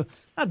guessing we'll go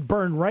not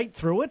burn right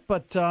through it,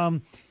 but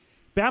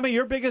Bama,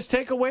 your biggest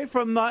takeaway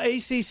from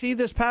ACC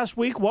this past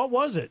week, what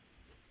was it?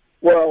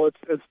 Well,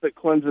 it's that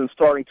Clemson's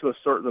starting to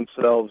assert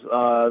themselves.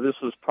 This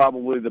was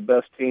probably the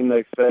best team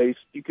they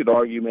faced. You could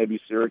argue maybe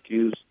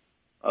Syracuse,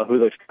 who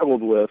they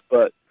struggled with,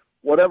 but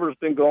whatever's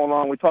been going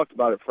on, we talked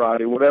about it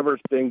Friday,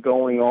 whatever's been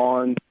going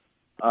on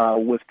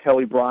with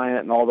Kelly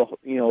Bryant and all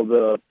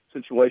the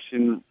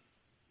situation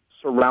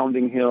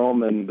surrounding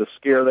him and the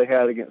scare they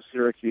had against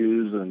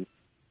Syracuse, and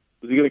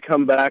was he going to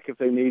come back if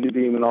they needed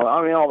him and all?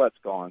 I mean, all that's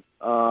gone.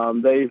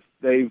 They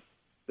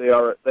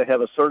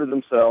have asserted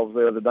themselves.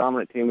 They are the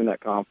dominant team in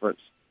that conference.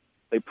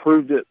 They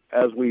proved it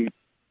as we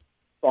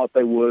thought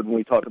they would when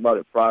we talked about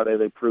it Friday.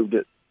 They proved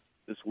it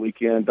this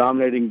weekend,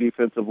 dominating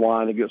defensive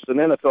line against an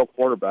NFL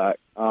quarterback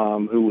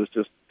who was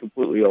just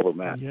completely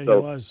overmatched. Yeah, he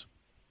was.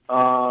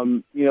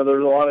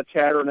 There's a lot of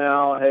chatter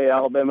now. Hey,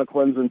 Alabama,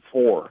 Clemson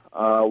 4.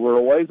 We're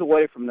a ways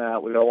away from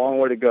that. We got a long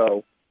way to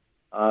go.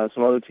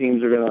 Some other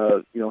teams are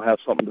going to, have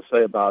something to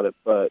say about it,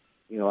 but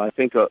I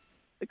think a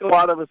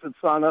lot of us would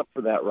sign up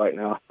for that right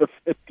now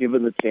if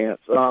given the chance.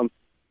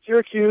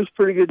 Syracuse,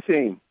 pretty good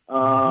team.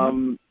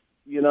 And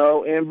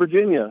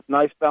Virginia,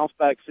 nice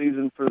bounce-back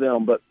season for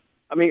them. But,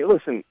 I mean,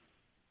 listen,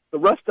 the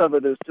rest of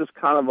it is just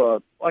kind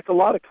of like a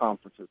lot of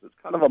conferences. It's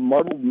kind of a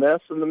muddled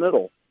mess in the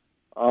middle.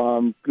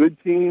 Good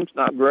teams,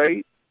 not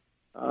great.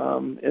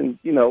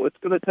 It's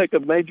going to take a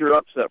major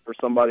upset for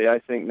somebody, I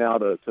think, now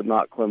to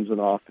knock Clemson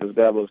off because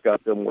Dabo's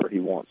got them where he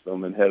wants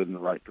them and headed in the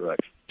right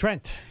direction.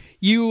 Trent.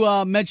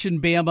 You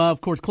mentioned Bama,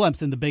 of course,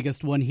 Clemson, the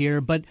biggest one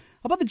here. But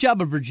how about the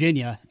job of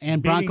Virginia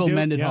and Bronco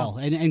Mendenhall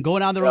and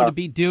going on the road to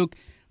beat Duke,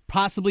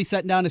 possibly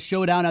setting down a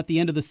showdown at the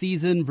end of the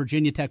season,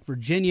 Virginia Tech,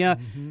 Virginia.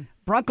 Mm-hmm.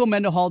 Bronco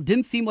Mendenhall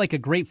didn't seem like a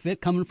great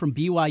fit coming from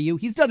BYU.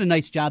 He's done a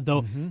nice job,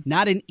 though. Mm-hmm.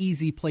 Not an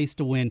easy place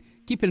to win.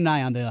 Keeping an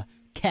eye on the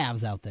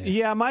Cavs out there.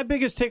 Yeah, my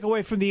biggest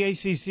takeaway from the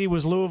ACC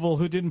was Louisville,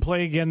 who didn't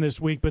play again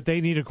this week, but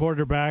they need a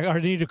quarterback, or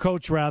need a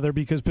coach, rather,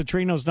 because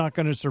Petrino's not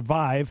going to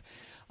survive.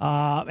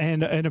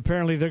 And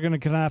apparently they're going to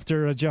come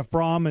after Jeff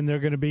Brom, and they're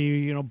going to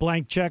be,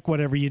 blank check,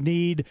 whatever you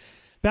need.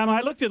 Bama,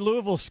 I looked at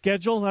Louisville's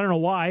schedule. I don't know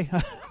why,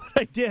 but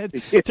I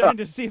did, trying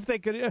to see if they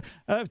could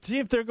see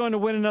if they're going to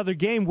win another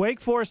game.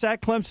 Wake Forest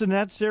at Clemson,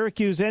 at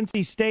Syracuse,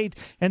 NC State,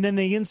 and then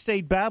the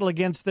in-state battle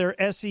against their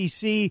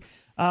SEC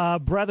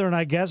brethren,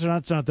 I guess, or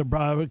not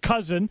their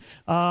cousin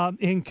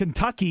in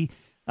Kentucky.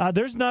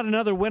 There's not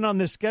another win on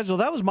this schedule.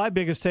 That was my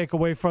biggest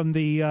takeaway from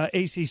the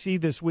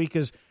ACC this week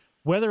is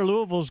whether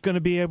Louisville's going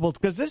to be able to,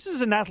 because this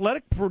is an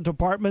athletic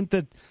department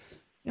that,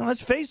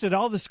 let's face it,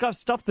 all the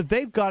stuff that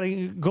they've got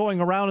going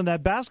around in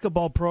that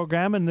basketball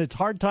program, and it's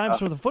hard times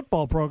for the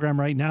football program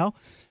right now.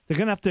 They're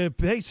going to have to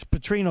pay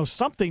Petrino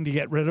something to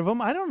get rid of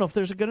him. I don't know if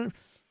there's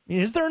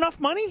is there enough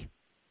money?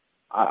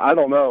 I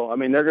don't know. I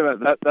mean, they're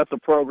gonna. That's a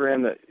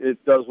program that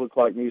it does look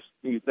like they've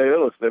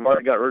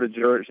already got rid of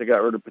Jurich. They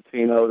got rid of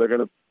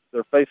Pitino.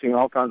 They're facing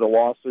all kinds of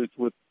lawsuits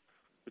with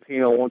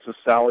Pitino wants his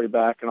salary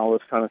back and all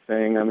this kind of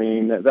thing. I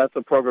mean, that's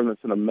a program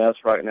that's in a mess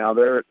right now.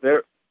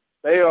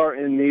 They are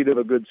in need of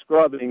a good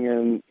scrubbing.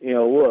 And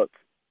look,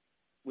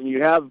 when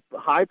you have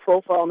high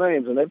profile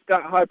names, and they've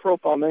got high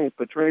profile names,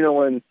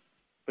 Petrino and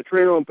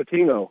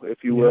Pitino,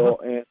 if you will,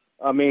 and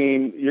I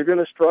mean, you're going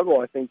to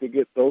struggle, I think, to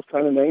get those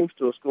kind of names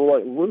to a school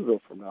like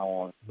Louisville from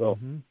now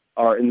on,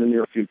 or in the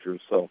near future.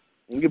 So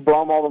you can give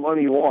Brom all the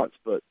money he wants,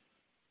 but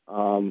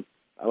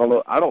I don't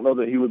know. I don't know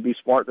that he would be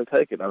smart to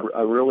take it.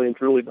 I really and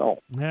truly don't.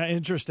 Yeah,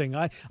 interesting.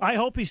 I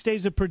hope he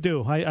stays at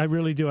Purdue. I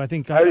really do. I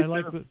think I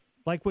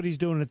like what he's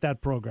doing at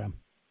that program.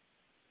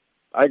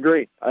 I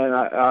agree,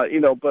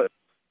 and but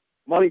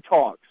money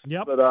talks.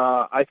 Yep. But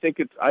I think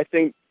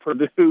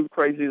Purdue,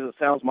 crazy as it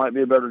sounds, might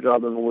be a better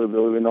job than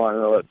Louisville, even though I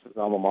know that's his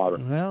alma mater.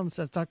 Well,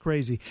 that's not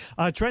crazy.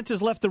 Trent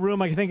has left the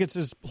room. I think it's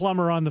his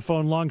plumber on the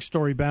phone. Long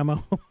story,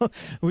 Bama.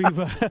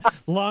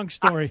 Long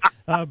story.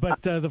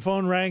 But the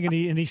phone rang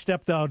and he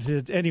stepped out.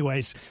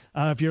 Anyways,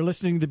 if you're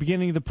listening to the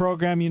beginning of the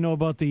program, you know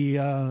about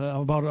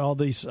about all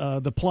these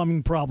the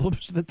plumbing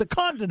problems that the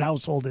Condon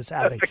household is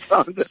having.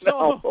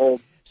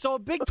 So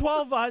Big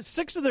 12,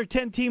 6 of their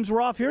 10 teams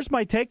were off. Here's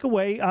my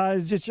takeaway.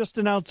 It's just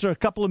announced a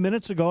couple of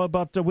minutes ago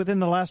about within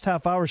the last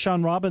half hour,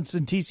 Sean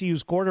Robinson,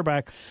 TCU's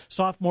quarterback,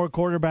 sophomore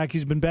quarterback.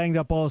 He's been banged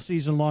up all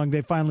season long.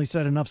 They finally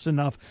said enough's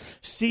enough.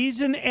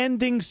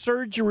 Season-ending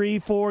surgery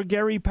for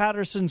Gary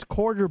Patterson's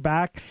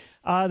quarterback.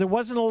 There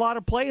wasn't a lot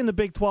of play in the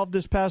Big 12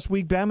 this past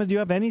week. Bama, do you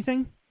have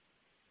anything?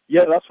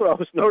 Yeah, that's what I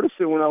was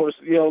noticing when I was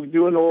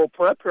doing a little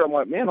prep here. I'm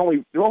like, man,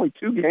 there are only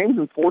 2 games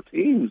and 4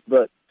 teams.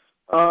 But,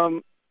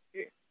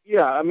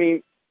 yeah, I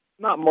mean,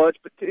 not much.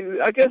 But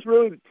I guess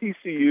really the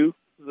TCU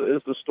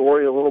is the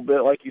story a little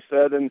bit, like you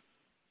said. And,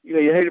 you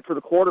hate it for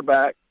the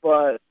quarterback.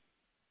 But,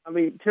 I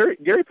mean,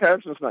 Gary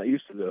Patterson's not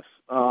used to this.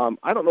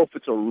 I don't know if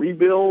it's a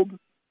rebuild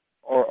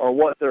or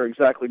what they're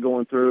exactly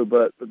going through.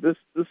 But this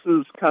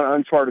is kind of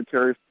uncharted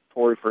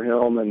territory for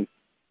him. And,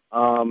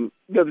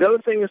 the other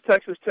thing is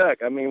Texas Tech.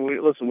 I mean, we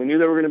knew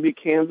they were going to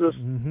beat Kansas.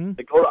 Mm-hmm.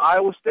 They go to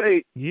Iowa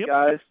State,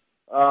 guys,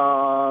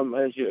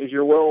 as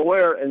you're well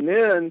aware. And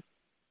then,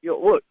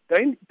 look,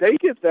 they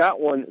get that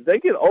one. They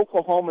get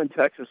Oklahoma and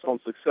Texas on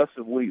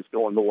successive weeks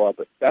going to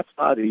Lubbock. That's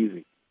not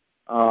easy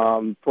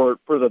for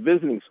the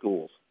visiting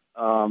schools.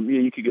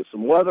 You could get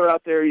some weather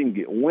out there. You can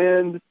get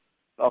wind,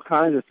 all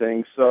kinds of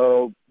things.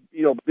 So,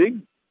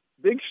 big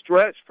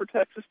stretch for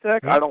Texas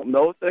Tech. I don't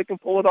know if they can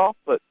pull it off,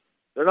 but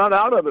they're not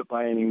out of it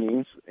by any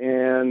means.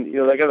 And,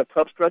 they got a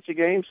tough stretch of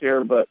games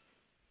here, but,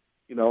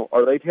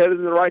 are they headed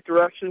in the right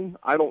direction?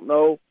 I don't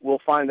know.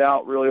 We'll find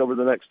out really over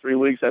the next 3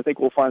 weeks. I think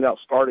we'll find out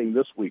starting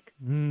this week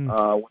when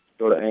we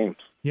go to Ames.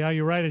 Yeah,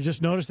 you're right. I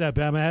just noticed that,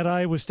 Bama. At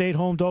Iowa State,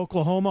 home to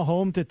Oklahoma,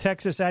 home to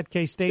Texas, at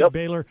K-State,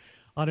 Baylor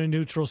on a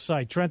neutral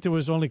site. Trent, there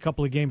was only a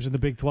couple of games in the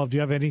Big 12. Do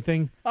you have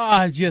anything?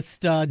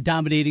 Just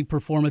dominating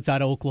performance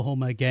out of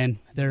Oklahoma again.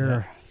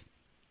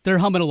 They're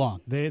humming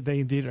along. They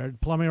indeed are.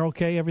 Plummer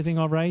okay? Everything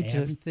all right?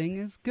 Everything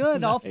is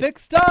good. All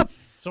fixed up.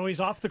 So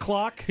he's off the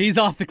clock? He's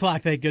off the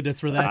clock. Thank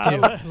goodness for that,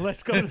 too.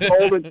 Let's go to the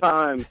golden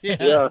time. Yes.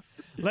 Yeah.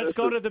 Let's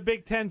go to the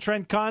Big Ten.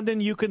 Trent Condon,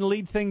 you can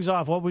lead things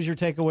off. What was your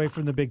takeaway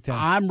from the Big Ten?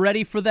 I'm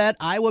ready for that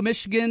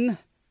Iowa-Michigan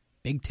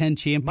Big Ten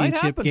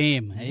championship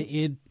game.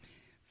 It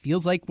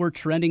feels like we're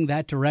trending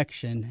that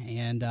direction.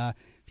 And if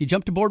you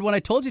jumped aboard when I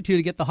told you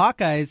to get the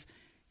Hawkeyes,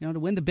 to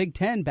win the Big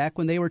Ten back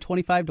when they were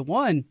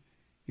 25-1,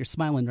 you're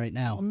smiling right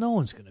now. Well, no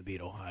one's going to beat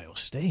Ohio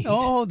State.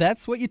 Oh,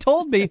 that's what you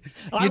told me.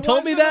 You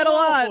told me that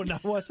alone. a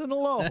lot. I wasn't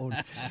alone.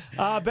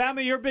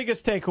 Bama, your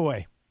biggest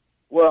takeaway?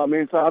 Well, I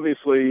mean, it's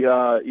obviously,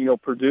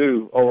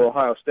 Purdue over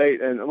Ohio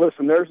State. And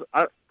listen,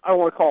 I don't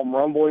want to call them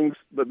rumblings,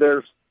 but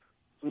there's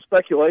some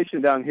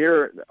speculation down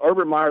here.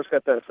 Urban Meyer's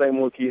got that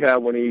same look he had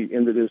when he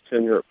ended his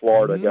tenure at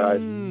Florida, guys.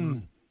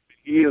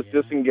 He is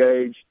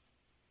disengaged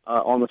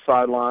on the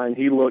sideline.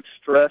 He looks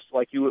stressed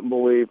like you wouldn't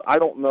believe. I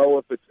don't know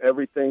if it's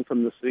everything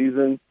from the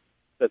season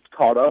that's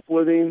caught up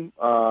with him,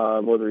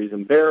 whether he's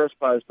embarrassed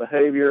by his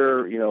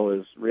behavior,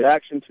 his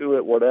reaction to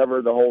it,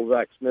 whatever, the whole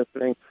Zach Smith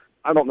thing.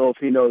 I don't know if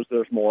he knows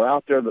there's more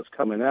out there that's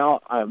coming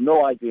out. I have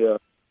no idea.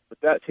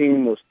 But that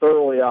team was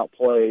thoroughly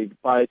outplayed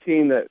by a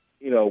team that,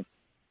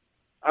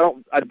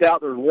 I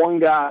doubt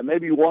there's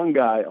maybe one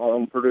guy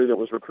on Purdue that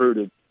was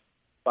recruited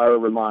by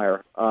Urban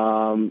Meyer.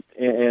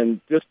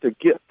 And just to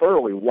get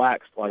thoroughly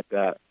waxed like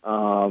that,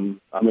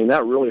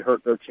 that really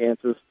hurt their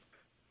chances.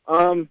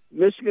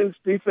 Michigan's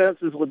defense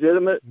is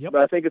legitimate, but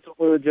I think it's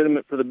only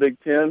legitimate for the Big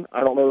Ten.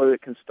 I don't know that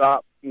it can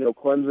stop,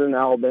 Clemson,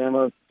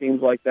 Alabama,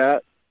 teams like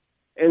that.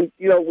 And,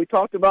 we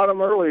talked about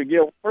them earlier.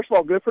 First of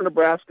all, good for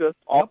Nebraska,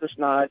 off the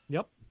schneid.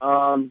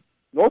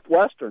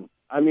 Northwestern,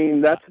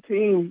 that's a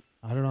team.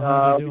 I don't know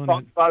how they're doing we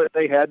talked about it.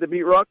 They had to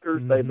beat Rutgers.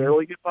 Mm-hmm. They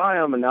barely get by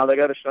them, and now they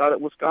got a shot at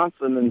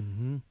Wisconsin.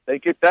 And they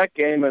get that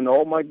game, and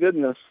oh, my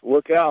goodness,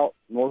 look out,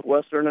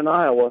 Northwestern and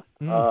Iowa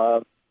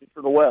for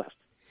the West.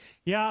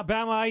 Yeah,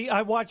 Bama,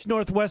 I watched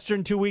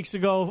Northwestern 2 weeks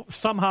ago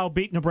somehow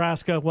beat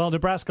Nebraska. Well,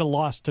 Nebraska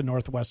lost to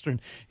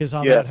Northwestern is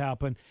how that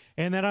happened.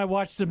 And then I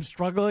watched them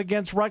struggle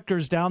against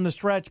Rutgers down the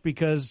stretch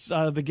because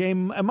the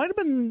game, it might have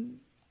been,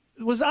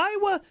 was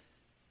Iowa,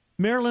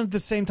 Maryland at the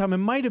same time? It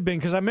might have been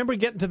because I remember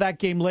getting to that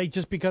game late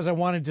just because I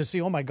wanted to see,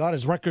 oh, my God,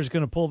 is Rutgers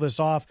going to pull this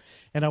off?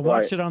 And I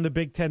watched it on the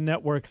Big Ten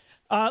Network.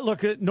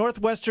 Look,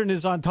 Northwestern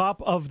is on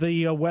top of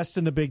the West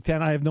in the Big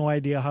Ten. I have no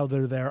idea how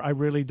they're there. I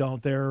really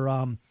don't. They're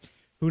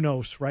who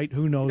knows, right?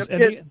 Who knows?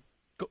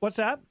 What's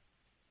that?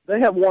 They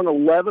have won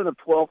 11 of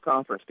 12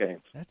 conference games.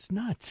 That's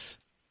nuts.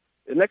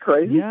 Isn't that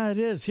crazy? Yeah, it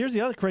is. Here's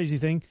the other crazy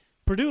thing.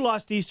 Purdue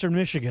lost to Eastern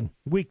Michigan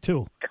week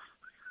 2.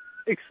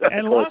 Exactly.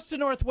 And lost to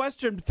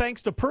Northwestern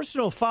thanks to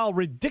personal foul,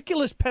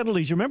 ridiculous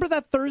penalties. You remember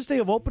that Thursday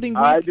of opening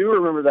week? I do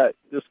remember that.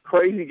 This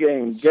crazy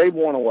game. Gave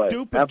one away.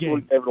 Stupid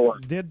Absolutely game. gave it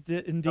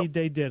away. Indeed,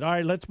 they did. All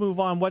right, let's move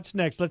on. What's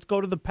next? Let's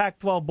go to the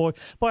Pac-12 boys.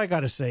 Boy, I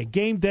got to say,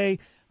 game day,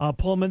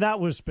 Pullman,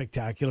 that was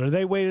spectacular.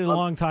 They waited a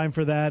long time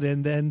for that,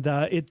 and then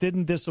it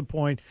didn't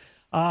disappoint.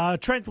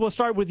 Trent, we'll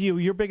start with you.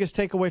 Your biggest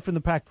takeaway from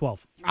the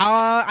Pac-12?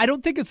 I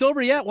don't think it's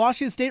over yet.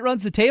 Washington State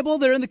runs the table.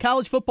 They're in the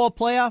college football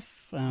playoff.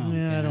 I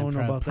don't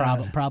know about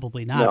that.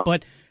 Probably not. No.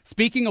 But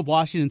speaking of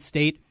Washington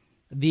State,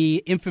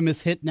 the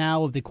infamous hit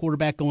now of the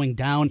quarterback going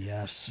down.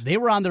 Yes. They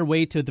were on their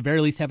way to, at the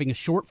very least, having a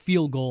short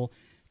field goal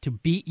to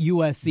beat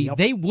USC. Yep.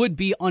 They would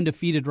be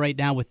undefeated right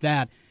now with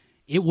that.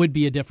 It would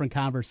be a different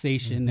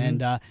conversation.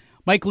 Mm-hmm. And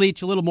Mike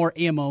Leach, a little more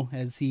ammo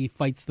as he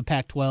fights the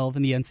Pac-12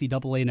 and the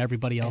NCAA and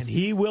everybody else. And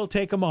he will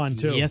take them on,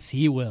 too. Yes,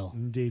 he will.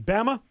 Indeed.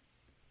 Bama?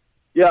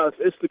 Yeah,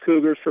 it's the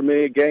Cougars for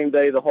me. Game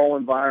day, the whole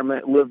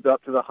environment lived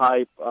up to the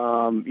hype.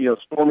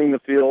 Storming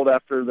the field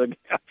after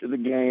the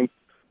game.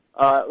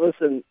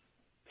 Listen,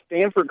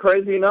 Stanford,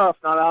 crazy enough,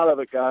 not out of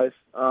it, guys.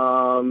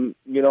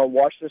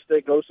 Washington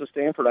State goes to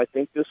Stanford, I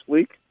think, this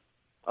week.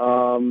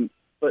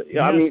 But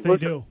yes, I mean, they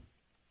do.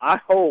 I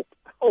hope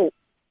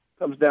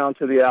comes down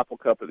to the Apple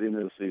Cup at the end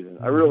of the season.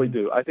 I really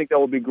do. I think that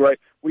would be great.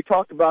 We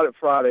talked about it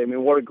Friday. I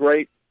mean, what a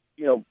great,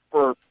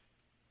 for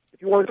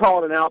if you want to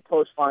call it an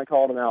outpost, fine,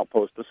 call it an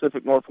outpost,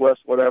 Pacific Northwest,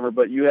 whatever.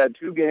 But you had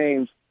 2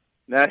 games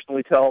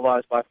nationally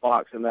televised by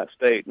Fox in that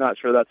state. Not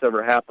sure that's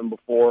ever happened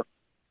before.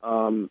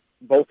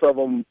 Both of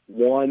them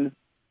won.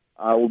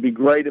 It would be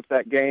great if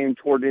that game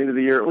toward the end of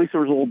the year, at least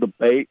there was a little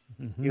debate,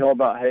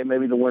 about, hey,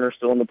 maybe the winner's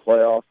still in the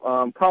playoff.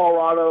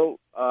 Colorado,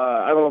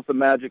 I don't know if the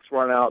Magic's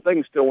run out. They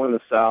can still win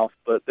the South,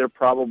 but they're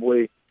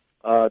probably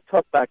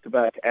tough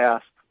back-to-back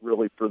ask,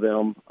 really, for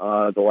them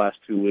the last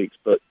 2 weeks.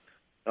 But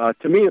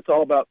to me, it's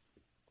all about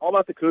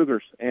the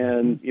Cougars.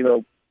 And,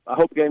 I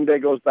hope game day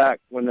goes back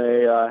when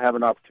they have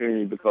an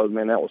opportunity because,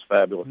 man, that was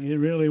fabulous. It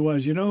really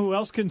was. You know who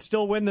else can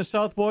still win the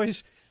South,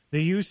 boys?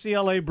 The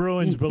UCLA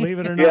Bruins, believe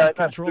it or not,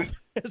 control.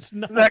 It's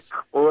nuts. Isn't that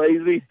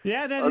crazy?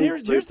 Yeah, and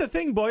here's the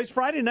thing, boys.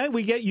 Friday night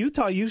we get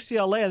Utah,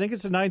 UCLA. I think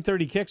it's a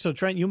 9:30 kick, so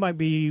Trent, you might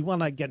be,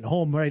 not getting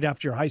home right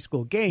after your high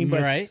school game,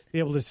 but be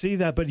able to see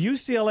that. But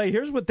UCLA,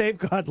 here's what they've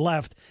got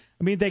left.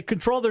 I mean, they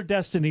control their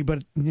destiny,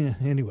 but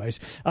anyways.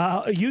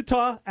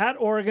 Utah, at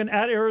Oregon,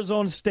 at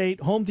Arizona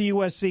State, home to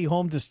USC,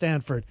 home to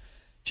Stanford.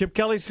 Chip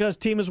Kelly's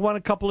team has won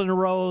a couple in a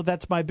row.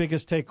 That's my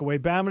biggest takeaway.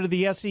 Bama to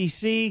the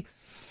SEC.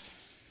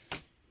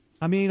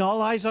 I mean,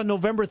 all eyes on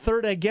November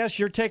 3rd, I guess.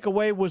 Your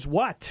takeaway was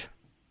what?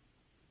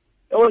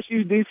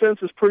 LSU's defense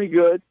is pretty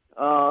good,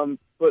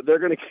 but they're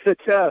going to get a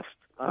test.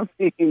 I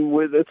mean,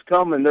 it's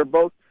coming. They're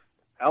both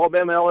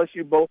Alabama,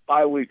 LSU, both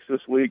bye weeks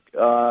this week,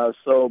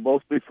 so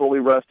both be fully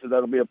rested.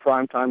 That'll be a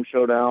primetime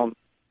showdown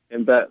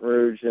in Baton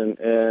Rouge,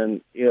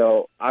 and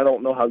I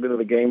don't know how good of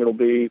a game it'll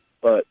be,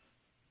 but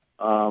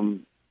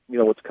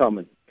it's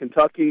coming.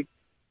 Kentucky,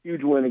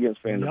 huge win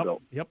against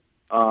Vanderbilt. Yep.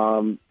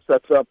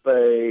 Sets up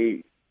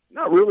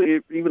not really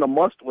even a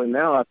must-win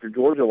now after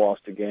Georgia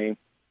lost a game.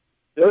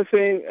 The other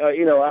thing,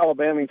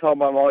 Alabama, you can talk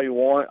about them all you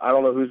want. I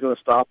don't know who's going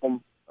to stop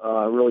them.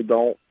 I really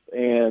don't.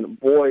 And,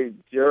 boy,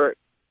 Jarrett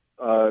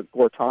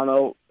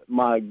Gortano,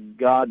 my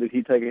God, did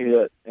he take a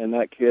hit. And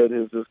that kid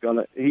is just going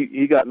to –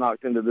 he got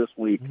knocked into this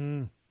week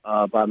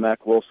by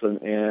Mack Wilson.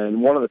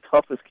 And one of the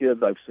toughest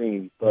kids I've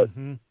seen. But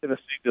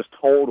Tennessee just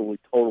totally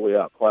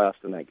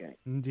outclassed in that game.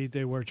 Indeed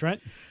they were.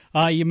 Trent?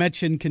 You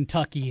mentioned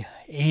Kentucky,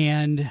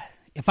 and –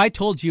 if I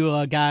told you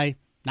a guy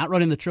not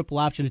running the triple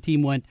option, a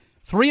team went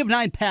 3 of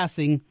 9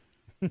 passing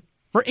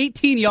for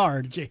 18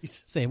 yards,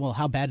 say, well,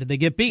 how bad did they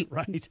get beat?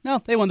 Right.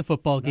 No, they won the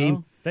football game.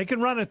 No, they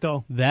can run it,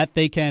 though. That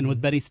they can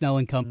with Betty Snell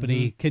and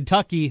company.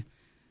 Kentucky,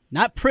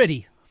 not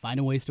pretty,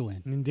 finding ways to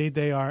win. Indeed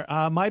they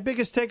are. My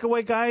biggest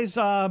takeaway, guys,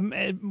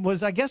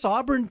 was, I guess,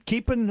 Auburn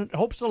keeping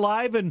hopes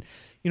alive and,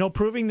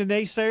 proving the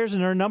naysayers,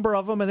 and there are a number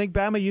of them. I think,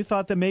 Bama, you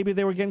thought that maybe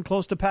they were getting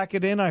close to pack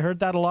it in. I heard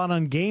that a lot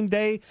on game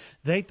day.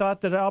 They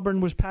thought that Auburn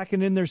was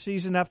packing in their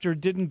season after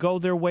it didn't go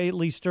their way, at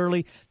least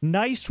early.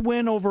 Nice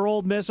win over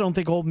Ole Miss. I don't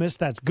think Ole Miss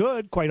that's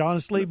good, quite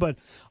honestly, but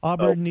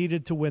Auburn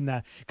needed to win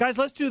that. Guys,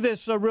 let's do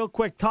this real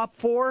quick. Top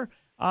 4.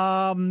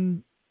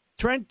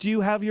 Trent, do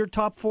you have your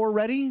top 4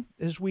 ready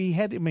as we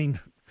head? I mean,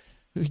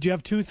 do you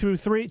have 2 through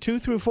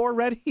 4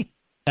 ready?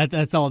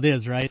 That's all it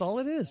is, right? That's all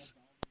it is.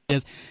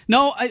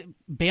 No,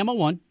 Bama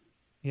won.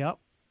 Yep.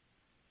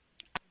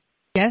 I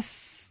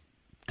guess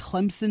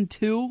Clemson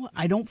 2.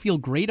 I don't feel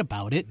great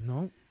about it.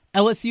 No.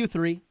 LSU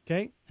 3.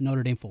 Okay. And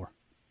Notre Dame 4.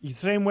 You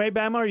same way,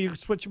 Bama, or you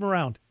switch them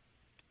around?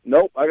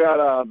 Nope. I got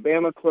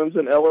Bama,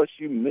 Clemson,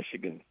 LSU,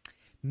 Michigan.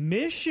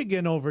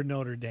 Michigan over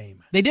Notre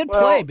Dame. They did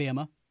play,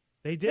 Bama.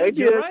 They did.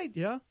 You're right,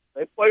 yeah.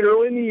 They played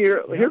early in the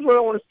year. Yeah. Here's what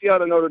I want to see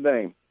out of Notre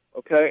Dame,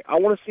 okay? I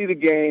want to see the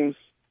games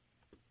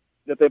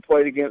that they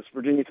played against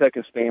Virginia Tech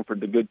and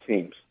Stanford, the good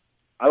teams.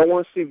 I don't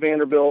want to see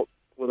Vanderbilt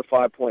with a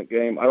 5-point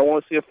game. I don't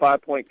want to see a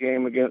 5-point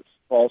game against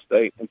Ball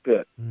State and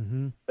Pitt.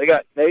 They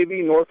got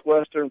Navy,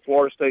 Northwestern,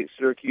 Florida State,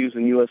 Syracuse,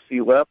 and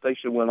USC left. They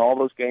should win all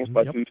those games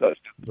by 2 touchdowns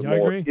or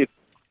more.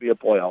 be a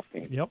playoff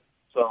team. Yep.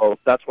 So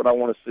that's what I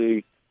want to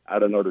see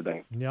out of Notre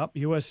Dame. Yep.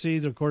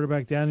 USC, the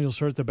quarterback Daniels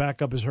hurt. The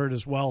backup is hurt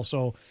as well.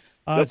 So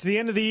it's the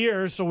end of the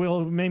year. So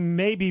we'll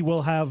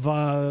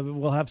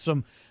have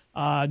some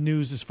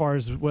news as far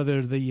as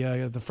whether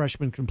the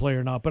freshman can play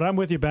or not. But I'm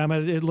with you,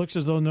 Bama. It looks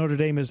as though Notre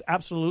Dame is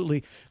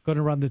absolutely going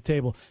to run the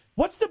table.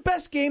 What's the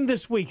best game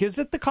this week? Is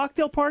it the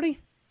cocktail party?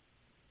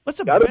 What's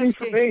the Gotta best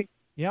be for game? me.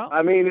 Yeah.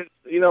 I mean,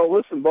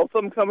 listen, both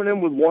of them coming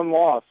in with one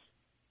loss.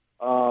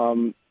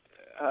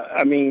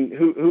 I mean,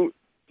 who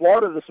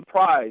Florida, the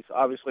surprise,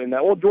 obviously, in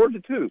that. Well, Georgia,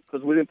 too,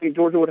 because we didn't think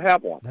Georgia would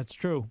have one. That's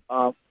true.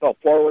 Thought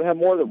Florida would have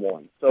more than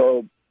one.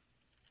 So,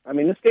 I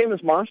mean, this game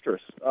is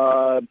monstrous.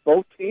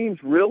 Both teams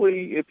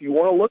really, if you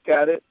want to look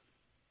at it,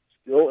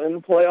 still in the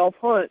playoff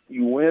hunt.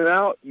 You win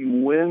out, you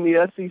win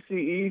the SEC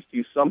East,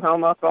 you somehow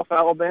knock off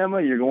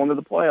Alabama, you're going to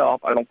the playoff.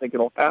 I don't think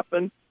it'll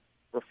happen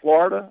for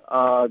Florida.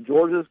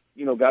 Georgia's,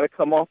 got to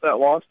come off that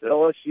loss to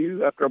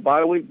LSU after a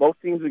bye week. Both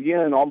teams,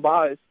 again, on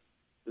byes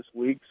this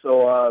week.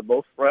 So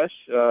both fresh.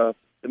 To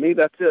me,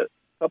 that's it.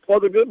 A couple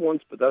other good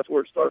ones, but that's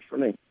where it starts for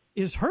me.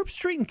 Is Herb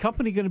Street and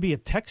Company going to be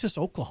at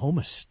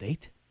Texas-Oklahoma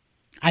State?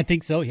 I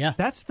think so, yeah.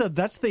 That's the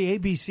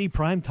ABC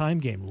primetime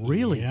game.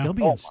 Really? Yeah. They'll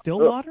be in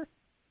Stillwater?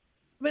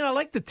 I mean, I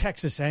like the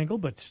Texas angle,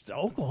 but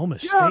Oklahoma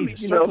State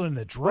is circling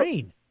the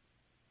drain.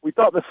 We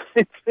thought the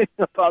same thing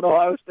about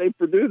Ohio State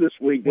Purdue this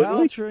week, didn't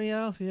we? True,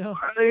 yeah.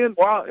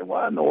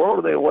 Why in the world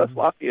are they in West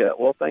Lafayette?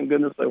 Well, thank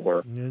goodness they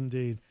were.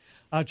 Indeed.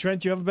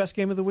 Trent, do you have a best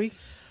game of the week?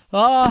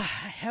 I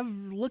have,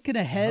 looking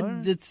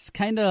ahead, it's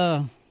kind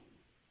of,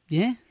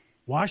 yeah.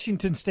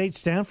 Washington State,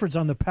 Stanford's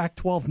on the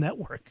Pac-12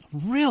 network.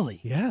 Really?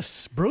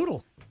 Yes,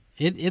 brutal.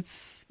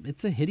 It's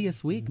a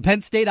hideous week.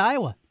 Penn State,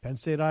 Iowa. Penn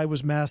State,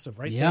 Iowa's massive,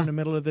 right there in the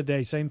middle of the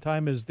day, same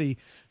time as the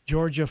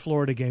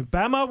Georgia-Florida game.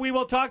 Bama, we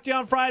will talk to you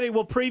on Friday.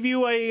 We'll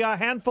preview a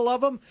handful of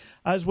them,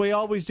 as we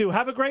always do.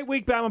 Have a great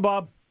week, Bama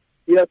Bob.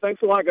 Yeah,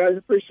 thanks a lot, guys.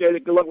 Appreciate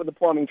it. Good luck with the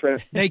plumbing,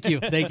 Trent. Thank you.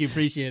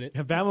 Appreciate it.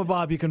 Bama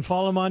Bob, you can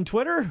follow him on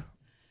Twitter,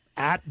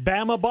 at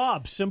Bama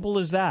Bob. Simple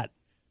as that.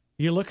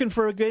 You looking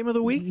for a game of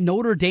the week?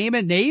 Notre Dame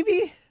and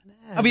Navy?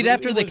 I mean,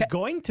 after it was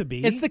going to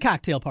be. It's the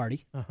cocktail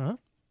party. Uh-huh.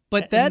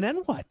 But and then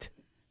what?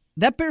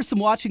 That bears some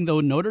watching, though.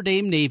 Notre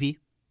Dame, Navy,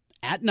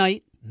 at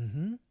night,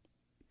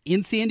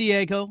 in San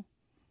Diego,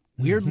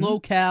 weird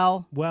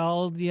locale.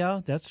 Well,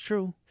 yeah, that's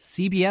true.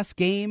 CBS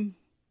game,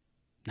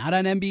 not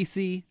on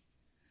NBC.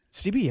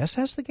 CBS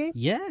has the game?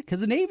 Yeah,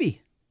 because of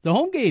Navy. It's a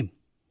home game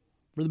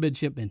for the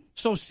midshipmen.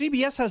 So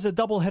CBS has a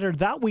doubleheader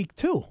that week,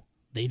 too?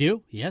 They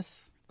do,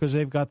 yes. Because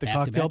they've got the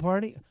cocktail back.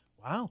 party?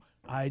 Wow.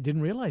 I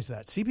didn't realize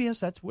that. CBS,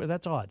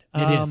 that's odd.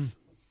 It is.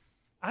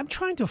 I'm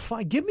trying to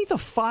find. Give me the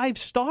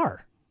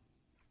 5-star.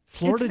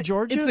 Florida,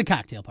 Georgia? It's the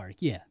cocktail party,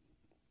 yeah.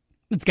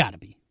 It's got to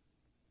be.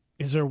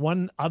 Is there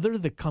one other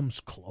that comes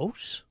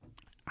close?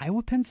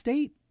 Iowa, Penn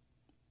State.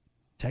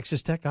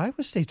 Texas Tech,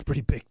 Iowa State's pretty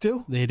big,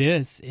 too. It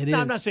is.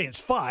 I'm not saying it's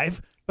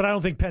 5, but I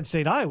don't think Penn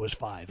State, Iowa's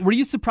 5. Were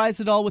you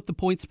surprised at all with the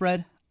point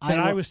spread? That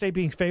Iowa State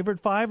being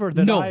favored 5 or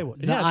that Iowa?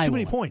 Yeah, it's too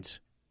many points.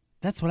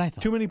 That's what I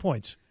thought. Too many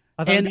points.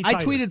 And I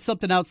tweeted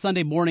something out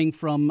Sunday morning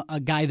from a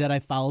guy that I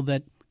follow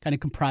that kind of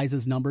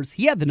comprises numbers.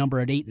 He had the number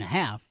at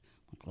 8.5.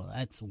 Well,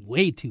 that's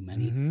way too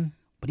many.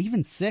 But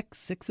even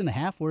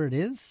 6.5 where it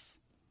is,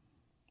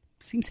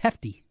 seems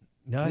hefty.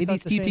 No, the way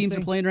these two teams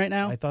are playing right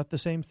now. I thought the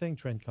same thing,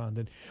 Trent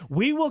Condon.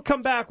 We will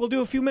come back. We'll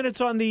do a few minutes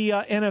on the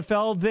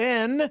NFL.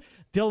 Then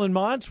Dylan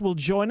Montz will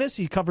join us.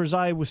 He covers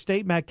Iowa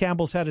State. Matt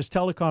Campbell's had his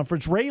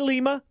teleconference. Ray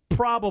Lima,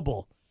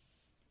 probable.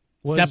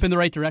 Step in the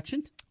right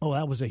direction? Oh,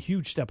 that was a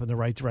huge step in the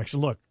right direction.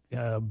 Look,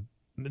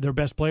 their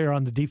best player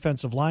on the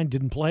defensive line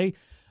didn't play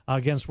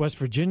against West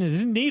Virginia. They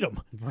didn't need him.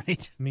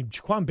 Right. I mean,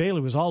 Jaquan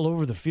Bailey was all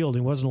over the field.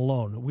 He wasn't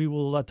alone. We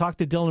will talk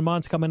to Dylan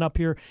Montz coming up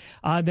here.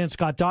 Then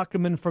Scott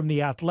Dochterman from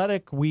The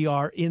Athletic. We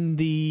are in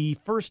the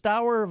first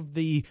hour of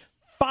the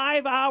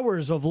 5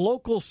 hours of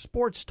local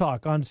sports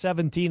talk on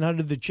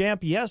 1700 The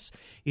Champ. Yes,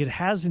 it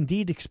has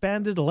indeed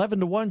expanded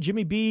 11-1.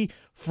 Jimmy B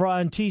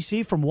from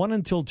TC from 1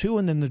 until 2,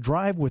 and then the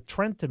drive with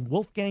Trent and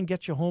Wolfgang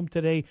gets you home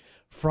today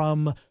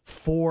from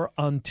 4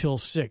 until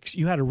 6.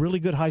 You had a really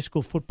good high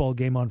school football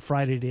game on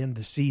Friday to end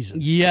the season.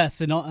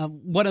 Yes, and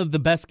one of the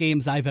best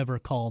games I've ever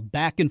called.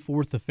 Back and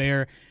forth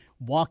affair.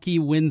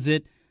 Waukee wins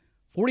it.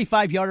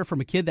 45-yarder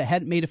from a kid that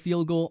hadn't made a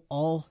field goal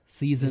all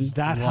season. Is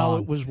that long. how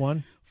it was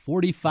won?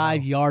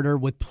 45-yarder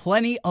with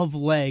plenty of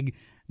leg.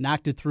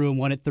 Knocked it through and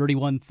won it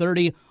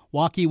 31-30.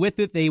 Waukee with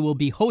it. They will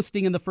be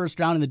hosting in the first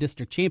round in the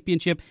district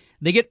championship.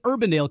 They get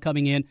Urbandale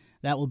coming in.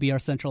 That will be our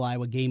Central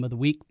Iowa game of the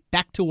week.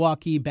 Back to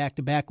Waukee,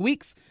 back-to-back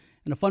weeks.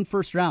 And a fun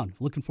first round.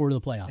 Looking forward to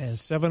the playoffs. And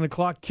 7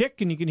 o'clock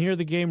kick, and you can hear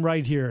the game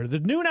right here. The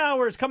noon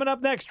hour is coming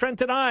up next.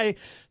 Trent and I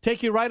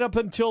take you right up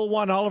until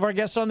 1. All of our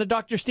guests on the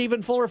Dr.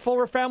 Stephen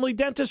Fuller Family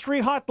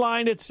Dentistry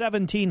Hotline at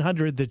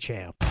 1700 The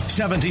Champ.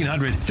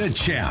 1700 The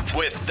Champ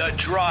with The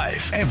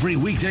Drive. Every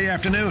weekday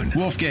afternoon,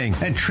 Wolfgang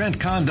and Trent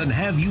Condon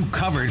have you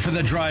covered for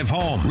the drive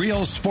home.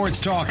 Real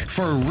sports talk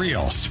for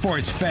real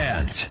sports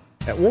fans.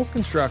 At Wolf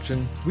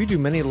Construction, we do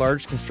many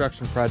large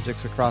construction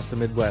projects across the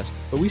Midwest,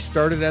 but we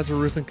started as a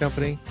roofing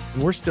company,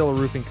 and we're still a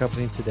roofing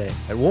company today.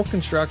 At Wolf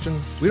Construction,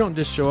 we don't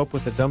just show up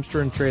with a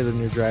dumpster and trailer in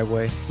your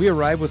driveway. We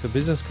arrive with a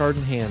business card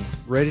in hand,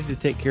 ready to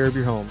take care of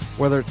your home.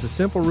 Whether it's a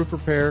simple roof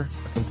repair,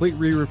 a complete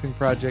re-roofing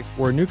project,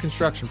 or a new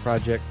construction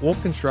project, Wolf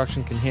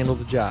Construction can handle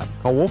the job.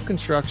 Call Wolf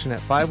Construction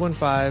at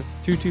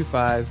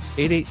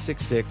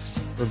 515-225-8866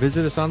 or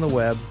visit us on the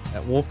web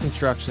at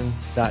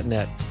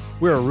wolfconstruction.net.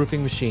 We're a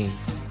roofing machine.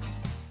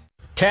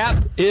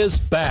 Cap is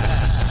back.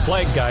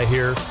 Flag Guy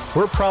here.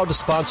 We're proud to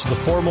sponsor the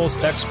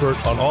foremost expert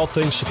on all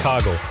things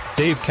Chicago,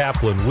 Dave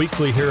Kaplan,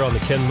 weekly here on the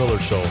Ken Miller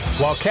Show.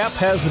 While Cap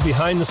has the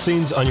behind the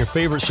scenes on your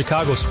favorite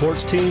Chicago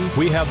sports team,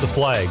 we have the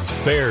flags,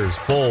 Bears,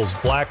 Bulls,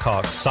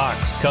 Blackhawks,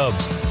 Sox,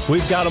 Cubs.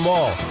 We've got them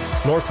all.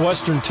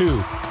 Northwestern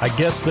too. I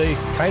guess they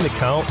kind of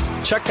count.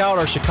 Check out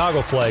our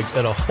Chicago flags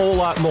and a whole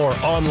lot more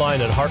online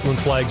at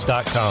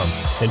heartlandflags.com.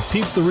 And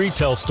peep the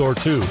retail store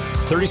too,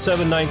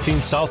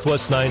 3719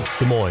 Southwest 9th,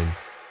 Des Moines.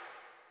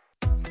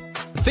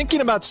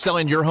 Thinking about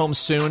selling your home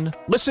soon?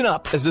 Listen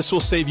up, as this will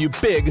save you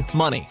big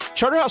money.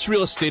 Charterhouse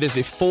Real Estate is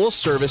a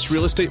full-service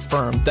real estate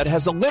firm that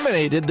has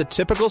eliminated the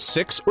typical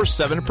 6 or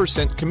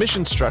 7%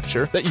 commission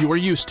structure that you are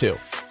used to.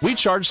 We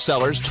charge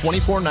sellers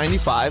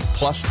 $24.95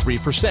 plus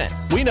 3%.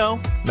 We know,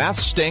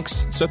 math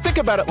stinks, so think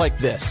about it like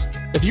this.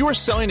 If you were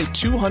selling a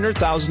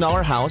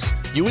 $200,000 house,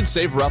 you would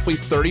save roughly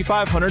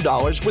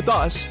 $3,500 with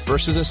us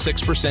versus a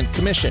 6%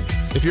 commission.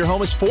 If your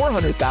home is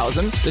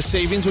 $400,000, the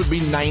savings would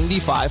be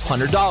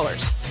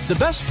 $9,500. The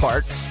best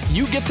part,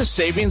 you get the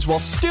savings while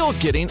still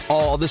getting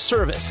all the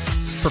service.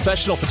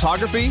 Professional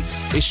photography,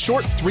 a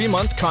short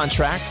 3-month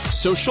contract,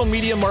 social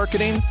media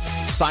marketing,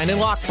 sign and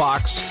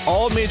lockbox,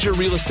 all major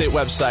real estate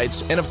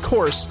websites, and of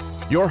course,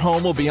 your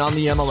home will be on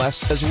the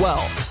MLS as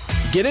well.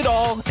 Get it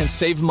all and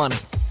save money.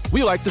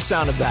 We like the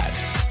sound of that.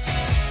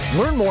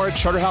 Learn more at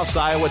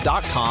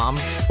charterhouseiowa.com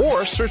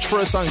or search for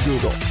us on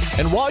Google.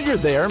 And while you're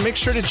there, make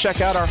sure to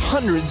check out our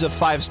hundreds of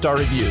 5-star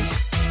reviews.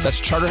 That's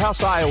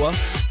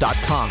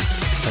charterhouseiowa.com.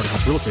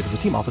 Charterhouse Real Estate is a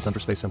team office under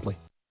Space Simply.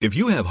 If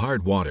you have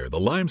hard water, the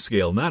Lime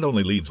Scale not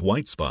only leaves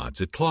white spots,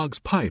 it clogs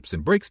pipes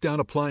and breaks down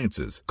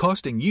appliances,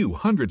 costing you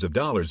hundreds of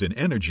dollars in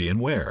energy and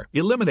wear.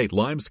 Eliminate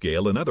Lime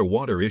Scale and other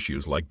water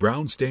issues like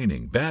brown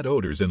staining, bad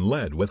odors, and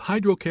lead with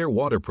HydroCare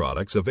water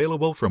products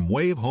available from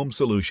Wave Home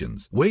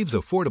Solutions. Wave's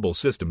affordable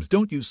systems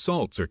don't use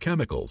salts or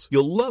chemicals.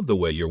 You'll love the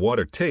way your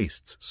water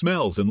tastes,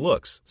 smells, and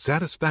looks.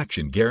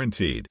 Satisfaction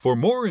guaranteed. For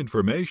more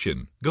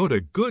information, go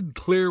to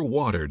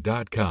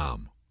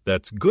goodclearwater.com.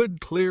 That's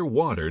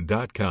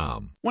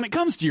goodclearwater.com. When it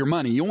comes to your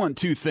money, you want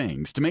two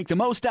things: to make the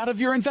most out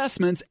of your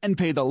investments and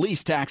pay the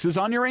least taxes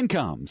on your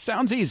income.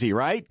 Sounds easy,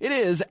 right? It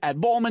is at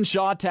Bowman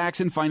Shaw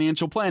Tax and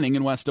Financial Planning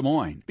in West Des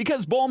Moines.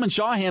 Because Bowman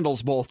Shaw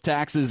handles both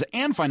taxes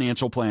and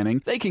financial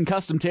planning, they can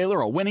custom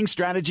tailor a winning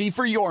strategy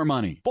for your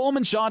money.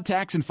 Bowman Shaw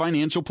Tax and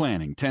Financial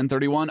Planning,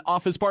 1031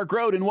 Office Park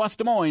Road in West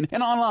Des Moines,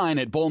 and online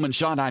at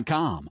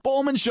bowmanshaw.com.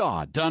 Bowman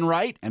Shaw, done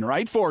right and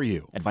right for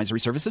you. Advisory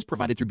services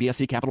provided through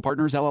BSC Capital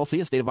Partners,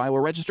 LLC, a state of Iowa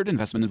registered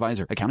investment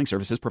advisor. Accounting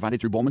services provided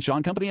through Bowman Shaw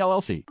 & Company,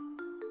 LLC.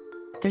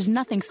 There's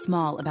nothing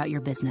small about your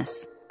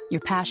business.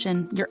 Your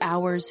passion, your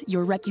hours,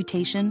 your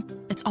reputation,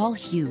 it's all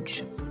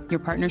huge. Your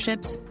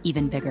partnerships,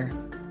 even bigger.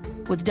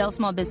 With Dell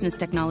Small Business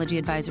Technology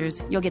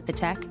Advisors, you'll get the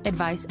tech,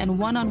 advice, and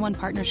one-on-one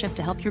partnership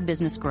to help your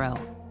business grow.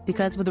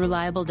 Because with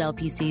reliable Dell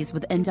PCs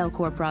with Intel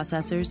Core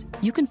processors,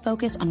 you can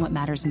focus on what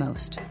matters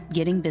most,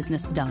 getting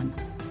business done.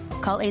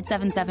 Call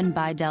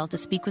 877-BUY-DELL to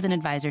speak with an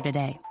advisor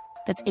today.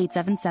 That's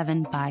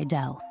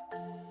 877-BUY-DELL.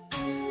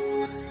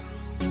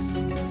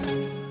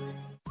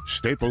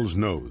 Staples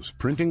knows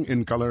printing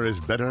in color is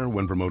better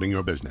when promoting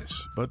your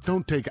business. But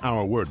don't take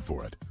our word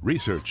for it.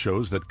 Research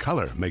shows that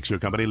color makes your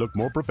company look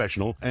more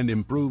professional and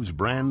improves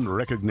brand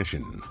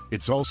recognition.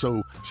 It's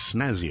also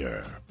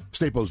snazzier.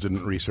 Staples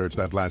didn't research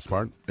that last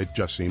part. It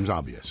just seems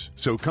obvious.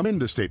 So come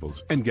into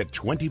Staples and get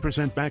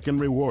 20% back in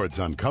rewards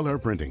on color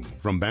printing,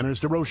 from banners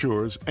to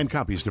brochures and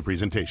copies to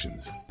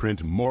presentations.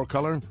 Print more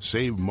color,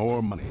 save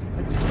more money.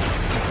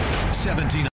 17